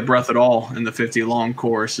won't take a breath at all in the 50 long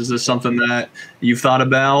course. Is this something that you've thought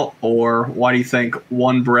about, or why do you think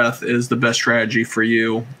one breath is the best strategy for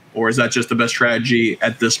you, or is that just the best strategy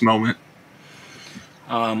at this moment?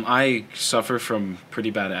 I suffer from pretty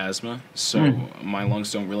bad asthma, so my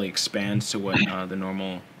lungs don't really expand to what the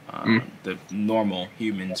normal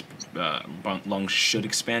humans' lungs should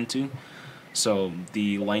expand to. So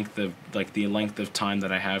the length of time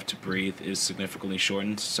that I have to breathe is significantly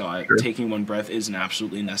shortened. So taking one breath isn't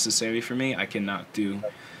absolutely necessary for me. I cannot do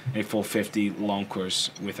a full 50 long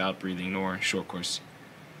course without breathing, nor short course.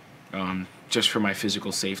 Just for my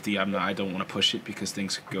physical safety, I don't want to push it because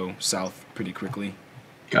things could go south pretty quickly.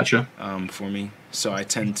 Gotcha. For me, so I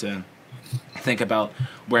tend to think about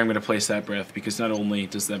where I'm going to place that breath, because not only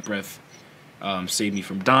does that breath save me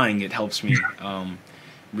from dying, it helps me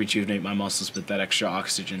rejuvenate my muscles with that extra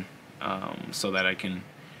oxygen, so that I can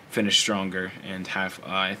finish stronger and have,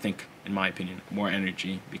 I think, in my opinion, more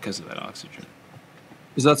energy because of that oxygen.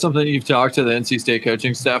 Is that something you've talked to the NC State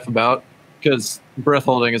coaching staff about? Because breath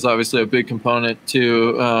holding is obviously a big component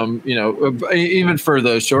to, even for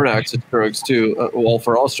the short axis strokes too. Well,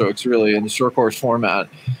 for all strokes really in the short course format,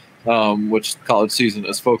 which the college season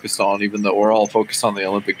is focused on, even though we're all focused on the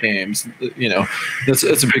Olympic Games.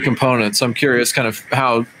 It's a big component. So I'm curious, kind of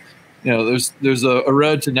how, there's a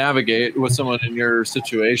road to navigate with someone in your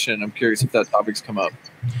situation. I'm curious if that topic's come up.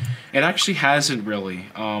 It actually hasn't really.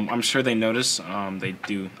 I'm sure they notice. They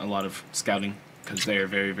do a lot of scouting because they are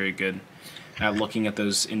very, very good at looking at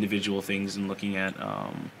those individual things and looking at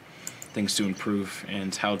things to improve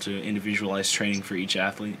and how to individualize training for each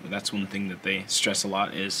athlete. That's one thing that they stress a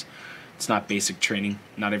lot, is it's not basic training.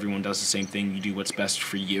 Not everyone does the same thing. You do what's best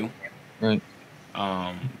for you. Right.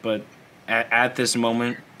 But at this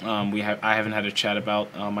moment, I haven't had a chat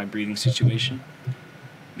about my breathing situation,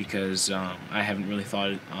 because I haven't really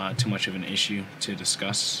thought it too much of an issue to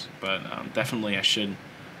discuss. But I definitely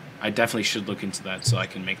should look into that, so I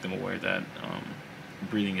can make them aware that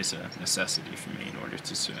breathing is a necessity for me in order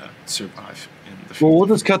to survive in the future. Well, we'll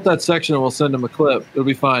just cut that section and we'll send him a clip. It'll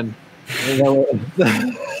be fine.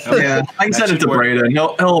 Yeah, I can send it to Braden.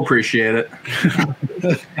 He'll appreciate it.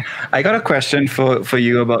 I got a question for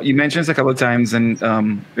you about, you mentioned this a couple of times and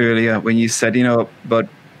earlier when you said, about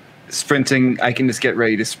sprinting, I can just get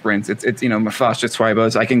ready to sprint. It's my faster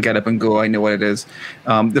tribals. I can get up and go. I know what it is.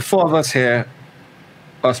 The four of us here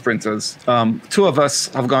are sprinters. Two of us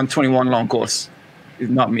have gone 21 long course. It's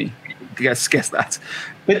not me. guess that.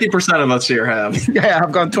 50% of us here have. Yeah,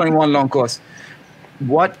 I've gone 21 long course.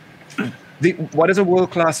 What is a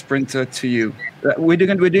world-class sprinter to you? We're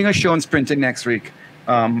doing a show on sprinting next week,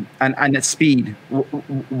 and it's speed.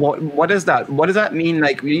 What is that? What does that mean?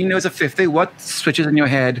 Like, it's a 50. What switches in your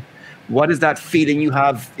head? What is that feeling you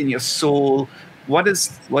have in your soul? What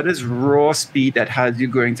is raw speed that has you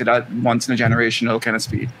going to that once in a generational kind of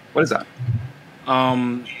speed? What is that?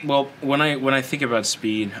 Well, when I think about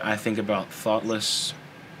speed, I think about thoughtless,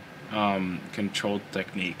 controlled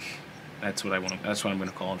technique. That's what I'm going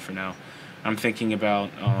to call it for now. I'm thinking about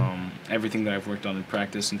everything that I've worked on in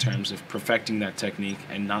practice in terms of perfecting that technique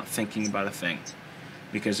and not thinking about a thing.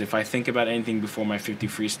 Because if I think about anything before my 50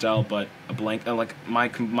 freestyle, but a blank, like my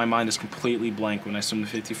mind is completely blank when I swim the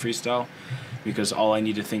 50 freestyle, because all I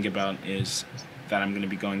need to think about is that I'm going to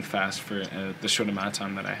be going fast for the short amount of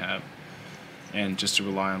time that I have, and just to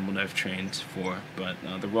rely on what I've trained for. But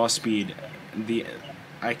the raw speed,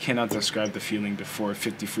 I cannot describe the feeling before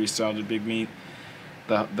 50 freestyle to big meet.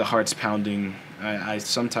 The heart's pounding. I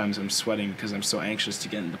sometimes I'm sweating because I'm so anxious to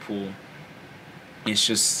get in the pool. It's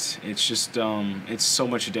so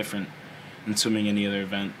much different than swimming any other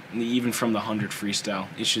event, even from the 100 freestyle.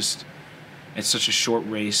 It's such a short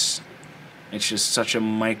race. It's just such a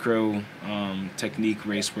micro technique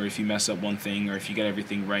race where if you mess up one thing or if you get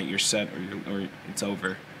everything right, you're set or it's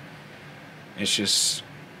over. I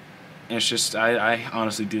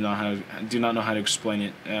honestly do not know how to explain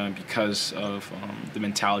it because of the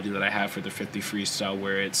mentality that I have for the 50 freestyle,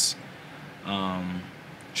 where it's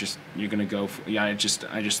just you're gonna go for, I just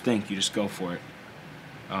think you just go for it,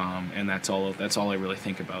 and that's all I really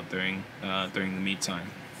think about during the meet time.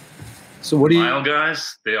 So what do you mile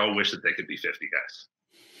guys? They all wish that they could be 50 guys.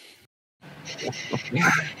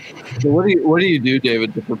 So what do you do,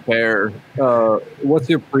 David, to prepare? What's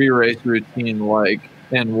your pre-race routine like,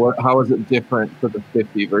 and how is it different for the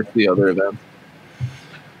 50 versus the other events?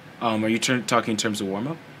 Are you talking in terms of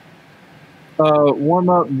warm-up?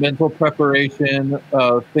 Warm-up, mental preparation,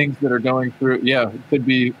 things that are going through. Yeah, it could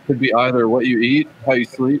be either what you eat, how you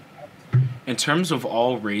sleep. In terms of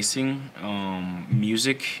all racing,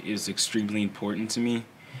 music is extremely important to me.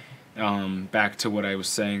 Back to what I was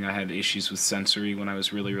saying, I had issues with sensory when I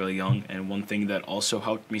was really, really young, and one thing that also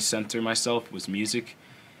helped me center myself was music,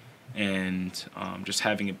 and just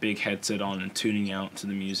having a big headset on and tuning out to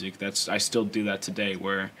the music. I still do that today,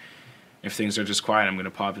 where if things are just quiet, I'm going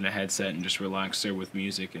to pop in a headset and just relax there with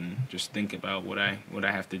music and just think about what I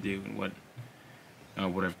have to do and what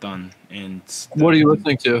I've done. And what are you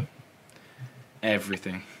listening to?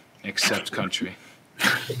 Everything except country.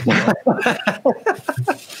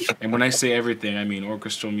 And when I say everything, I mean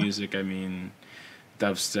orchestral music, I mean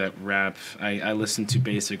dubstep, rap. I listen to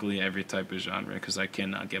basically every type of genre because I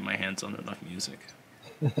cannot get my hands on enough music.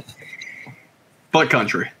 But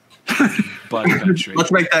country. But country.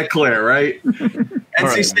 Let's make that clear, right?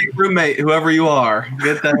 NC State roommate, whoever you are,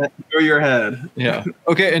 get that through your head. Yeah.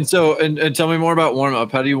 Okay, and so and tell me more about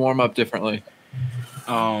warm-up. How do you warm up differently?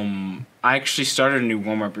 I actually started a new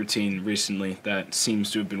warm-up routine recently that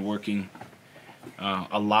seems to have been working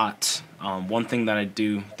a lot. One thing that I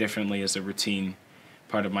do differently as a routine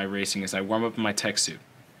part of my racing is I warm up in my tech suit.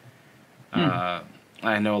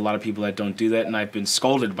 I know a lot of people that don't do that, and I've been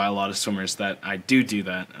scolded by a lot of swimmers that I do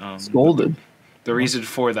that. Scolded? The reason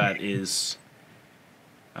for that is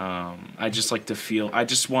I just like to feel, I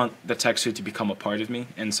just want the tech suit to become a part of me,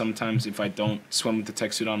 and sometimes if I don't swim with the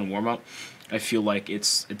tech suit on and warm up, I feel like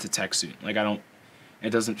it's a tech suit. Like it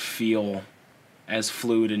doesn't feel as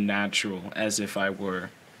fluid and natural as if I were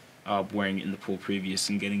wearing it in the pool previous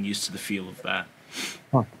and getting used to the feel of that.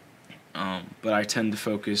 Huh. But I tend to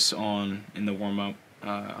focus on, in the warm-up,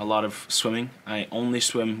 a lot of swimming. I only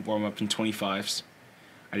swim warm-up in 25s.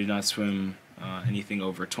 I do not swim anything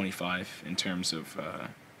over 25 in terms of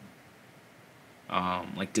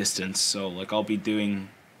like distance. So like I'll be doing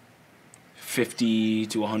 50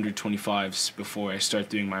 to 125s before I start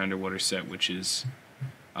doing my underwater set, which is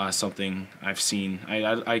something I've seen.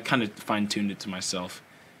 I kind of fine-tuned it to myself.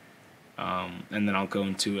 And then I'll go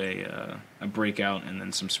into a breakout and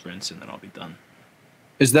then some sprints, and then I'll be done.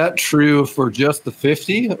 Is that true for just the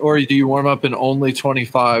 50, or do you warm up in only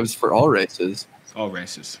 25s for all races? All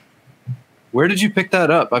races. Where did you pick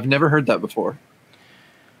that up? I've never heard that before.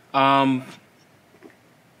 I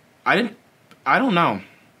don't know.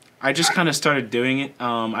 I just kind of started doing it.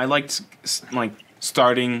 I liked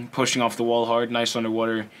starting, pushing off the wall hard, nice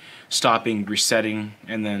underwater, stopping, resetting,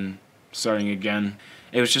 and then starting again.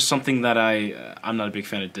 It was just something that I'm not a big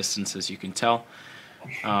fan of distance, as you can tell.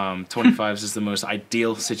 25s is the most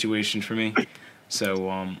ideal situation for me.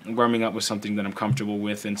 So warming up with something that I'm comfortable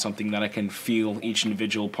with and something that I can feel each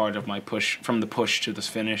individual part of my push, from the push to the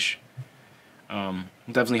finish,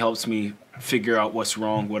 definitely helps me figure out what's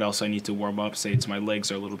wrong, what else I need to warm up. Say it's my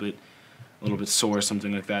legs are a little bit sore,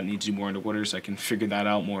 something like that, need to do more underwaters. I can figure that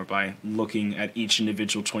out more by looking at each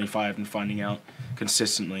individual 25 and finding out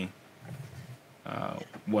consistently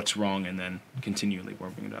what's wrong, and then continually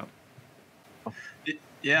warming it up.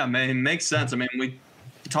 Yeah, man, it makes sense. I mean, we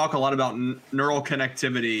talk a lot about neural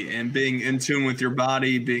connectivity and being in tune with your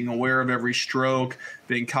body, being aware of every stroke,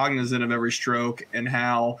 being cognizant of every stroke, and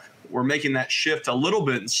how we're making that shift a little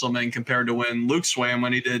bit in swimming compared to when Luke swam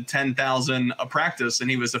when he did 10,000 a practice and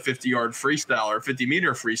he was a 50-yard freestyler,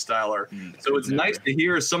 50-meter freestyler. So it's nice to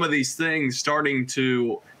hear some of these things starting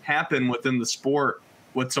to happen within the sport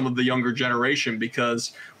with some of the younger generation,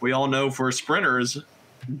 because we all know for sprinters,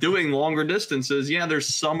 doing longer distances, yeah, there's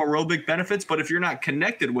some aerobic benefits, but if you're not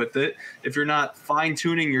connected with it, if you're not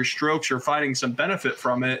fine-tuning your strokes or finding some benefit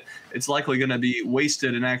from it, it's likely going to be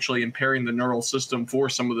wasted and actually impairing the neural system for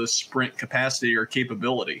some of the sprint capacity or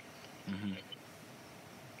capability. Mm-hmm.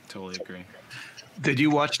 Totally agree. Did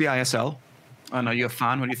you watch the ISL? And are you a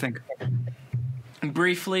fan? What do you think?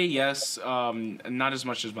 Briefly, yes. Not as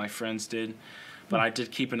much as my friends did, but I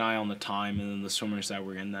did keep an eye on the time and the swimmers that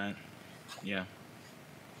were in that. Yeah.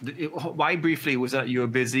 Why briefly? Was that you were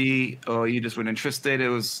busy or you just weren't interested? It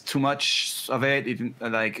was too much of it. It didn't,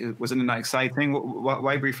 like, it wasn't that exciting.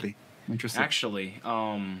 Why briefly? Interested. Actually,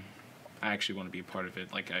 I actually want to be a part of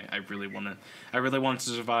it. Like, I really want to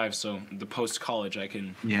survive. So the post college, I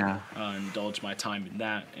can indulge my time in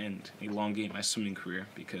that and elongate my swimming career,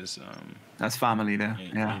 because that's family there.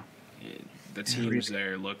 The teams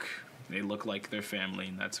there look like their family,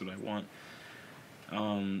 and that's what I want.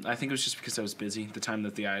 I think it was just because I was busy. The time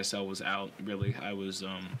that the ISL was out, really, I was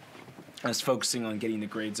focusing on getting the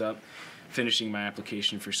grades up, finishing my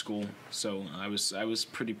application for school. So I was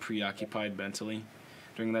pretty preoccupied mentally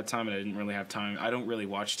during that time, and I didn't really have time. I don't really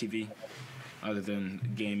watch TV other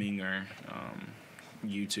than gaming or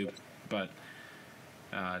YouTube, but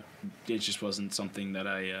it just wasn't something that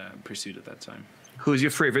I pursued at that time. Who's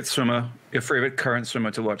your favorite swimmer? Your favorite current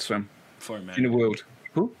swimmer to watch swim Florida in the world?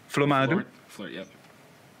 Who? Flo Madu? Florida, yep.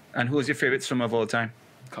 And who is your favorite swimmer of all time?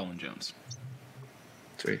 Cullen Jones.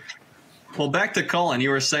 Sweet. Well, back to Cullen, you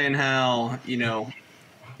were saying how,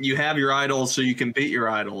 you have your idols so you can beat your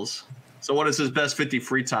idols. So what is his best 50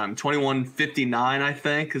 free time? 21:59, I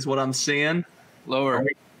think, is what I'm seeing. Lower.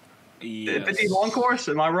 Yes. 50 long course?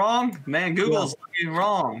 Am I wrong? Man, Google's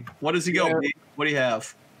wrong. What does he go? Yeah. What do you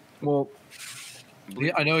have? Well,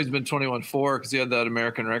 I know he's been 21.4 because he had that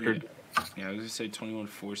American record. Yeah, I was going to say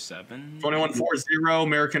 21.47. 21.40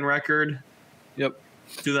 American record. Yep.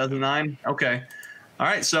 2009. Okay. All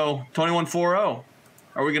right. So 21.40.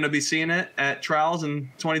 Are we going to be seeing it at trials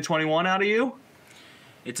in 2021 out of you?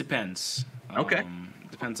 It depends. Okay.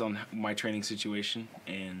 Depends on my training situation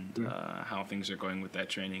and how things are going with that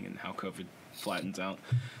training and how COVID flattens out.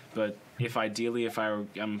 But if I'm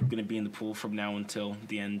going to be in the pool from now until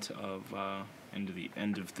the end of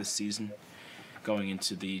the season, going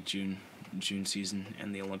into the June season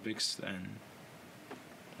and the Olympics, then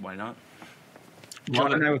why not?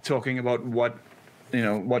 John and I were talking about what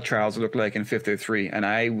trials look like in 53, and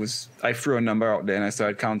I threw a number out there and I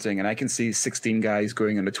started counting, and I can see 16 guys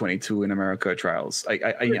going under 22 in America trials. I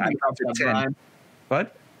counted 10. Brian.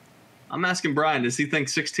 What? I'm asking Brian, does he think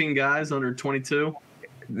 16 guys under 22?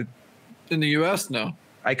 In the U.S., no.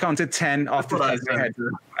 I counted 10 off the top of my head.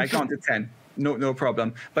 I counted 10. No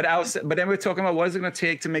problem. But then we're talking about what is it going to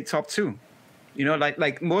take to make top two?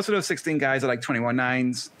 Like most of those 16 guys are like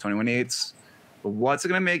 21.9s, 21.8s. But what's it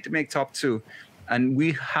going to make top two? And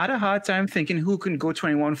we had a hard time thinking who can go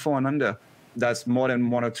 21.4 and under. That's more than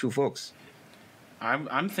one or two folks.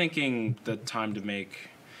 I'm thinking the time to make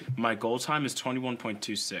my goal time is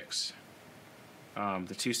 21.26. The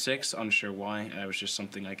 2.6, unsure why. That was just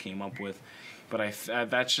something I came up with. But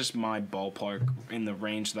that's just my ballpark in the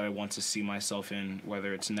range that I want to see myself in,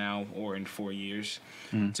 whether it's now or in 4 years,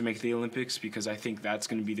 to make the Olympics, because I think that's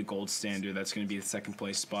going to be the gold standard. That's going to be the second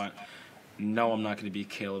place spot. No, I'm not going to be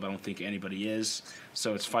Caleb. I don't think anybody is.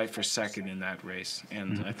 So it's fight for second in that race.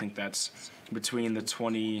 And I think that's between the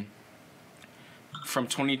 20 – from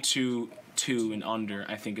 22 and under,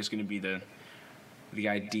 I think is going to be the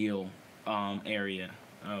ideal area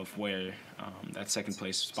of where that second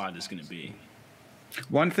place spot is going to be.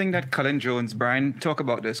 One thing that Cullen Jones, Brian, talk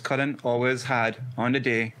about this. Cullen always had, on the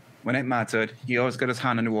day when it mattered, he always got his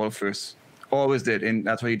hand on the wall first. Always did, and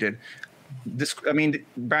that's what he did.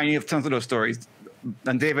 Brian, you have tons of those stories.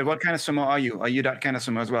 And David, what kind of swimmer are you? Are you that kind of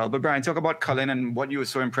swimmer as well? But Brian, talk about Cullen and what you were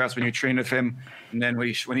so impressed when you trained with him, and then when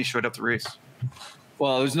he showed up to race.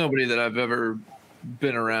 Well, there's nobody that I've ever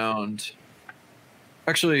been around.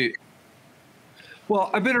 Actually, well,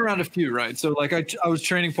 I've been around a few, right? So, like, I was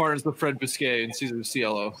training partners with Fred Biscay and Cesar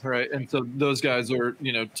Cielo, right? And so those guys were,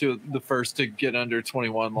 the first to get under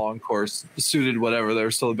 21 long course, suited whatever. They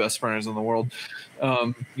were still the best sprinters in the world,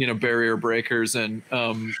 barrier breakers. And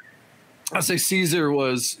I say Cesar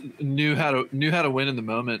knew how to win in the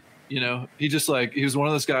moment. He was one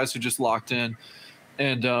of those guys who just locked in,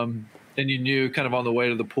 and you knew kind of on the way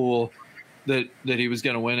to the pool that he was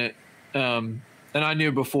going to win it. And I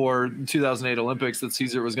knew before 2008 Olympics that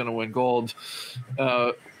Cesar was going to win gold.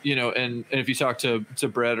 And if you talk to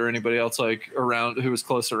Brett or anybody else like around who was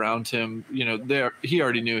close around him, he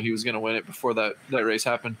already knew he was going to win it before that race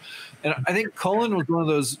happened. And I think Cullen was one of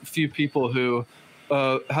those few people who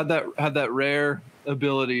had that rare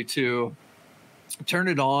ability to turn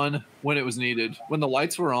it on when it was needed. When the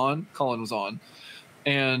lights were on, Cullen was on,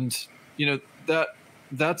 and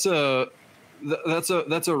that's a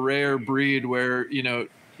rare breed where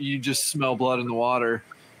you just smell blood in the water,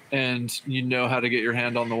 and you know how to get your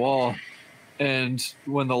hand on the wall. And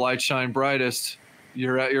when the lights shine brightest,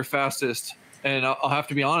 you're at your fastest. And I'll have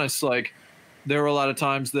to be honest, like there were a lot of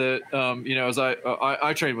times that as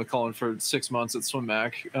I trained with Cullen for 6 months at Swim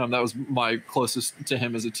Mac. That was my closest to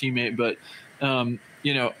him as a teammate. But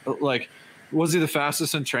like, was he the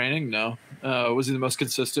fastest in training? No. Was he the most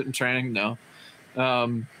consistent in training? No.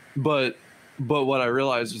 But what I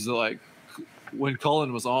realized was that, like, when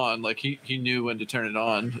Cullen was on, like he knew when to turn it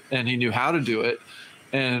on, and he knew how to do it,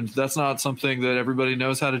 and that's not something that everybody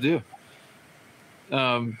knows how to do.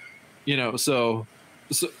 So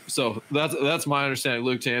that's my understanding,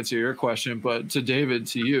 Luke, to answer your question. But to David,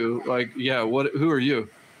 to you, like, yeah, who are you?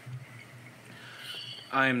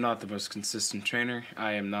 I am not the most consistent trainer.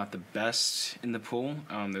 I am not the best in the pool.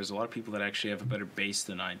 There's a lot of people that actually have a better base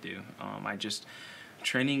than I do.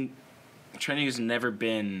 Training has never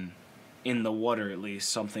been, in the water at least,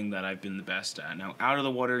 something that I've been the best at. Now, out of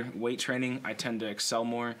the water weight training, I tend to excel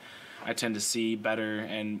more. I tend to see better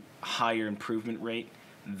and higher improvement rate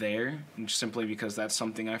there, simply because that's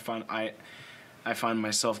something I find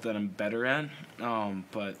myself that I'm better at.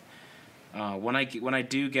 But when I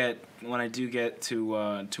do get to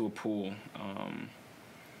a pool,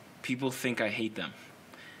 people think I hate them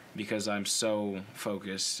because I'm so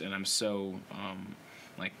focused and I'm so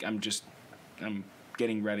I'm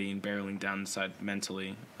getting ready and barreling down inside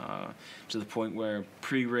mentally to the point where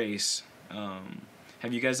pre-race.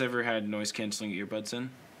 Have you guys ever had noise canceling earbuds in?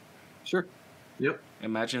 Sure. Yep.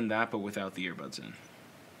 Imagine that, but without the earbuds in.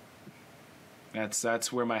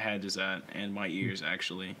 That's where my head is at, and my ears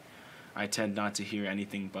actually. I tend not to hear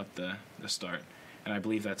anything but the start, and I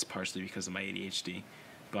believe that's partially because of my ADHD.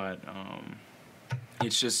 But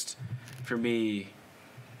it's just, for me,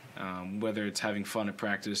 whether it's having fun at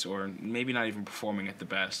practice or maybe not even performing at the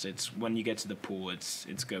best, it's when you get to the pool, it's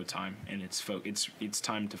go time, and it's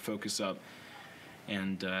time to focus up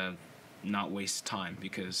and not waste time,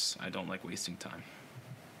 because I don't like wasting time.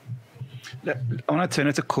 I want to turn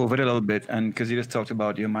it to COVID a little bit, and because you just talked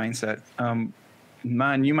about your mindset.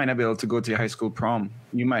 Man, you might not be able to go to your high school prom.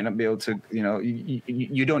 You might not be able to,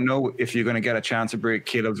 you don't know if you're going to get a chance to break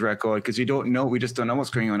Caleb's record, because you don't know. We just don't know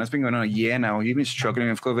what's going on. It's been going on a year now. You've been struggling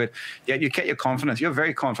with COVID, yet you kept your confidence. You're a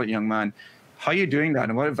very confident young man. How are you doing that?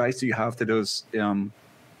 And what advice do you have to those,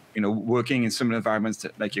 working in similar environments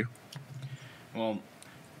like you? Well,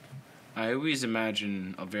 I always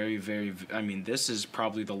imagine a very, very, this is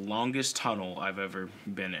probably the longest tunnel I've ever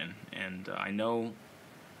been in. And I know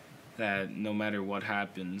that no matter what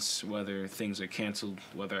happens, whether things are canceled,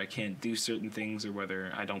 whether I can't do certain things, or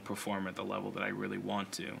whether I don't perform at the level that I really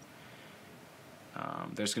want to,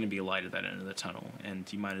 there's going to be a light at that end of the tunnel.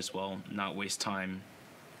 And you might as well not waste time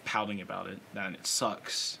pouting about it, that it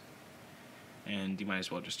sucks. And you might as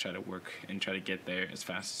well just try to work and try to get there as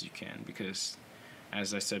fast as you can, because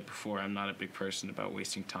as I said before, I'm not a big person about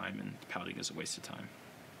wasting time, and pouting is a waste of time.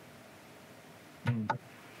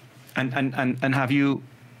 And have you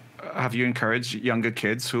encouraged younger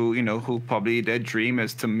kids who probably their dream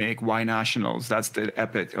is to make Y Nationals? That's the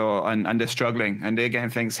epic, and they're struggling and they're getting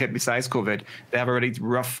things hit besides COVID. They have a really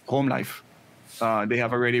rough home life. They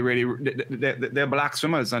have a they're black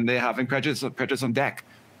swimmers, and they're having prejudice on deck.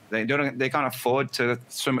 They can't afford to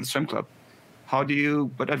swim at the swim club.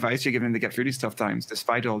 What advice are you giving them to get through these tough times,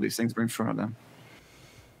 despite all these things being thrown at them?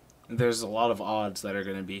 There's a lot of odds that are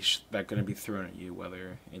going to be thrown at you,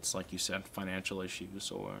 whether it's, like you said, financial issues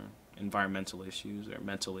or environmental issues or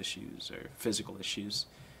mental issues or physical issues.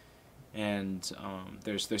 And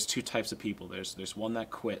there's two types of people. There's one that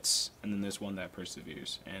quits, and then there's one that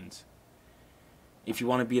perseveres. And if you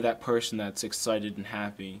want to be that person that's excited and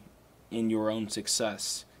happy in your own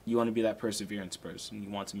success, you want to be that perseverance person. You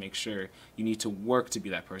want to make sure you need to work to be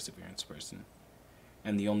that perseverance person.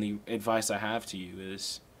 And the only advice I have to you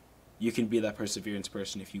is you can be that perseverance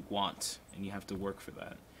person if you want, and you have to work for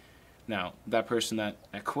that. Now, that person that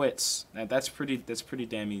quits, that's pretty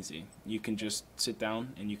damn easy. You can just sit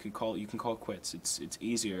down and you can call quits. It's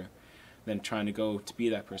easier than trying to go to be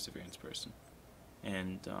that perseverance person.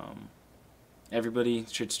 And everybody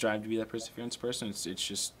should strive to be that perseverance person. It's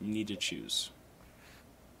just you need to choose.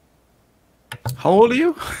 How old are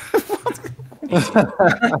you?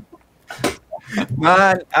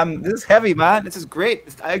 Man, this is heavy, man. This is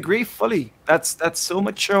great. I agree fully. That's so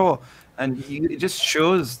mature, and it just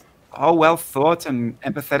shows how well thought and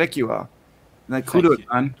empathetic you are. Like, kudos,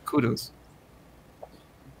 man. Kudos.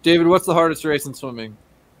 David, what's the hardest race in swimming?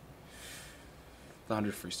 The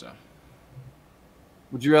 100 freestyle.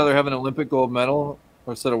 Would you rather have an Olympic gold medal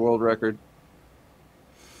or set a world record?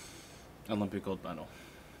 Olympic gold medal.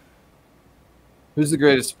 Who's the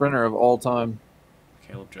greatest sprinter of all time?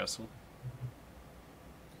 Caleb Dressel.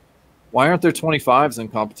 Why aren't there 25s in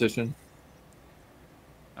competition?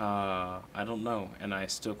 I don't know, and I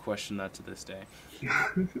still question that to this day.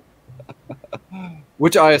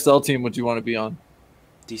 Which ISL team would you want to be on?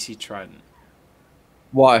 DC Trident.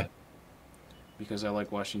 Why? Because I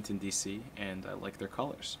like Washington, D.C., and I like their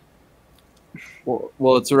colors.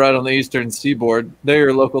 Well, it's right on the Eastern Seaboard. They're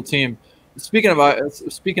your local team. Speaking of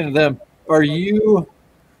them,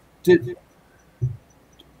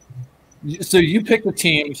 so you picked a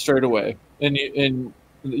team straight away, and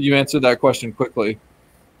you answered that question quickly.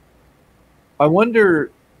 I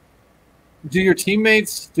wonder, do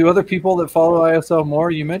other people that follow ISL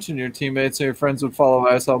more? You mentioned your teammates and your friends would follow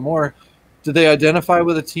ISL more. Do they identify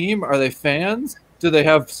with a team? Are they fans? Do they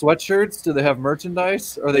have sweatshirts? Do they have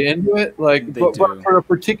merchandise? Are they into it? But for a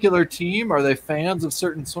particular team, are they fans of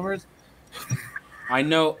certain swimmers? I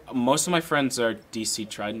know most of my friends are DC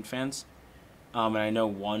Trident fans, and I know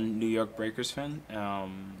one New York Breakers fan.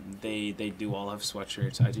 They do all have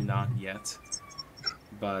sweatshirts. I do not yet,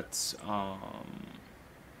 but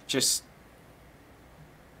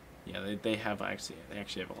they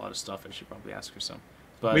actually have a lot of stuff. I should probably ask for some.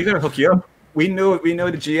 But We're gonna hook you up. We know the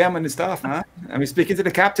GM and the staff, huh? And we're speaking to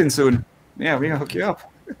the captain soon. Yeah, we're gonna hook you up.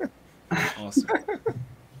 Awesome.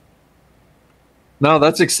 No,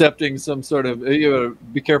 that's accepting some sort of. You gotta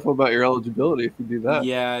be careful about your eligibility if you do that.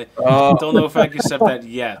 Yeah, don't know if I can accept that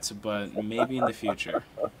yet, but maybe in the future.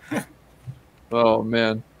 Oh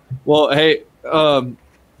man. Well, hey,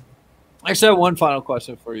 I actually have one final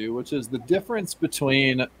question for you, which is the difference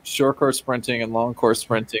between short course sprinting and long course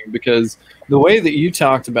sprinting. Because the way that you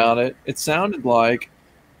talked about it, it sounded like,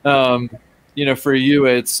 for you,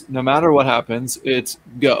 it's no matter what happens, it's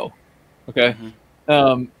go. Okay.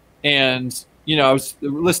 Mm-hmm. And I was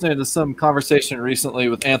listening to some conversation recently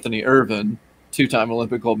with Anthony Irvin, two-time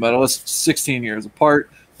Olympic gold medalist, 16 years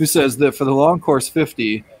apart, who says that for the long course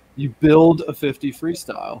 50, you build a 50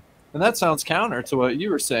 freestyle. And that sounds counter to what you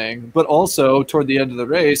were saying, but also toward the end of the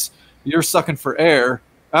race, you're sucking for air,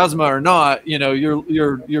 asthma or not.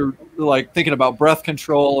 You're like thinking about breath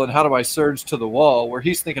control and how do I surge to the wall, where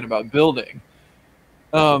he's thinking about building.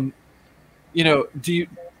 Where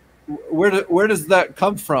does that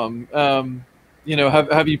come from?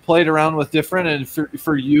 Have you played around with different, and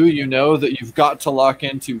for you, that you've got to lock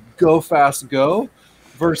into go fast, go,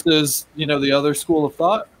 versus the other school of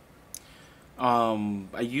thought.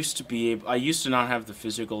 I used to not have the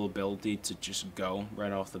physical ability to just go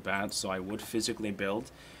right off the bat, so I would physically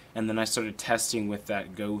build, and then I started testing with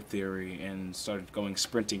that go theory and started going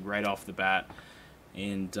sprinting right off the bat.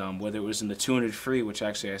 And whether it was in the 200 free, which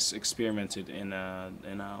actually I experimented in an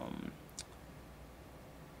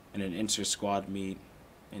inter squad meet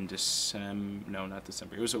in December. No, not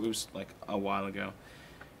December. It was like a while ago.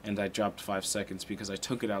 And I dropped 5 seconds because I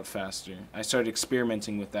took it out faster. I started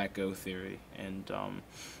experimenting with that go theory, and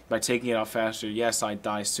by taking it out faster, yes, I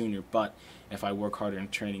die sooner. But if I work harder in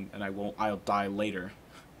training, then I'll die later.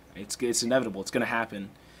 It's inevitable. It's gonna happen.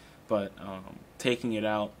 But taking it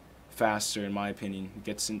out faster, in my opinion,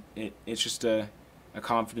 it's just a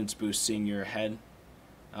confidence boost, seeing you're ahead,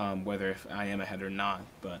 whether I am ahead or not.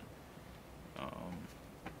 But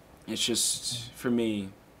it's just, for me,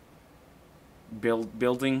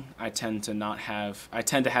 building, I tend to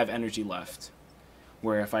have energy left,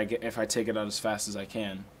 where if I take it out as fast as I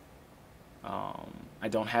can, I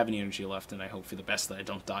don't have any energy left, and I hope for the best that I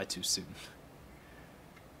don't die too soon.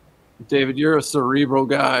 David, you're a cerebral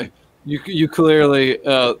guy. You clearly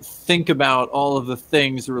think about all of the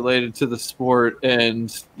things related to the sport,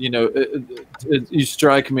 and you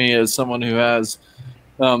strike me as someone who has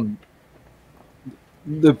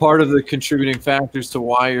the part of the contributing factors to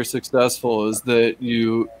why you're successful is that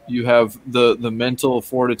you have the mental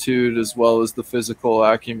fortitude as well as the physical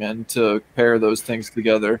acumen to pair those things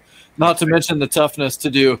together. Not to mention the toughness to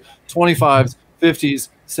do 25s, 50s,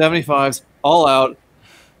 75s all out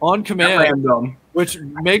on command, which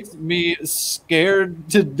makes me scared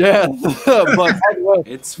to death. But by the way,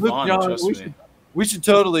 It's Luke, fun, John, trust me. we should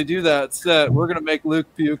totally do that set. We're gonna make Luke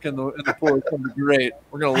puke in the pool. It's gonna be great.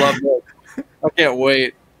 We're gonna love it. I can't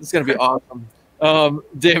wait. It's gonna be awesome.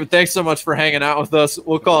 David, thanks so much for hanging out with us.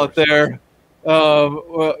 We'll call it there.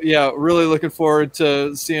 Well, yeah, really looking forward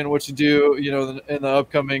to seeing what you do, in the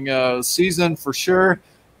upcoming season for sure.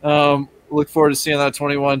 Look forward to seeing that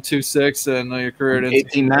 21-2-6 and your career at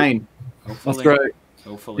 18-9. That's right.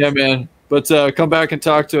 Hopefully. Yeah, man. But come back and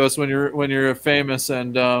talk to us when you're famous,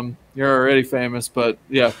 and you're already famous. But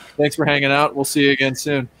yeah, thanks for hanging out. We'll see you again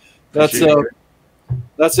soon. That's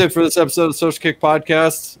it for this episode of Social Kick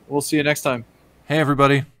Podcast. We'll see you next time. Hey,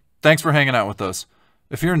 everybody. Thanks for hanging out with us.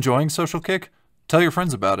 If you're enjoying Social Kick, tell your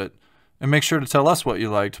friends about it. And make sure to tell us what you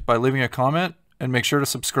liked by leaving a comment, and make sure to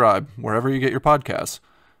subscribe wherever you get your podcasts.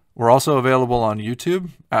 We're also available on YouTube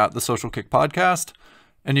at the Social Kick Podcast,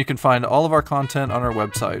 and you can find all of our content on our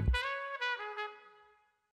website,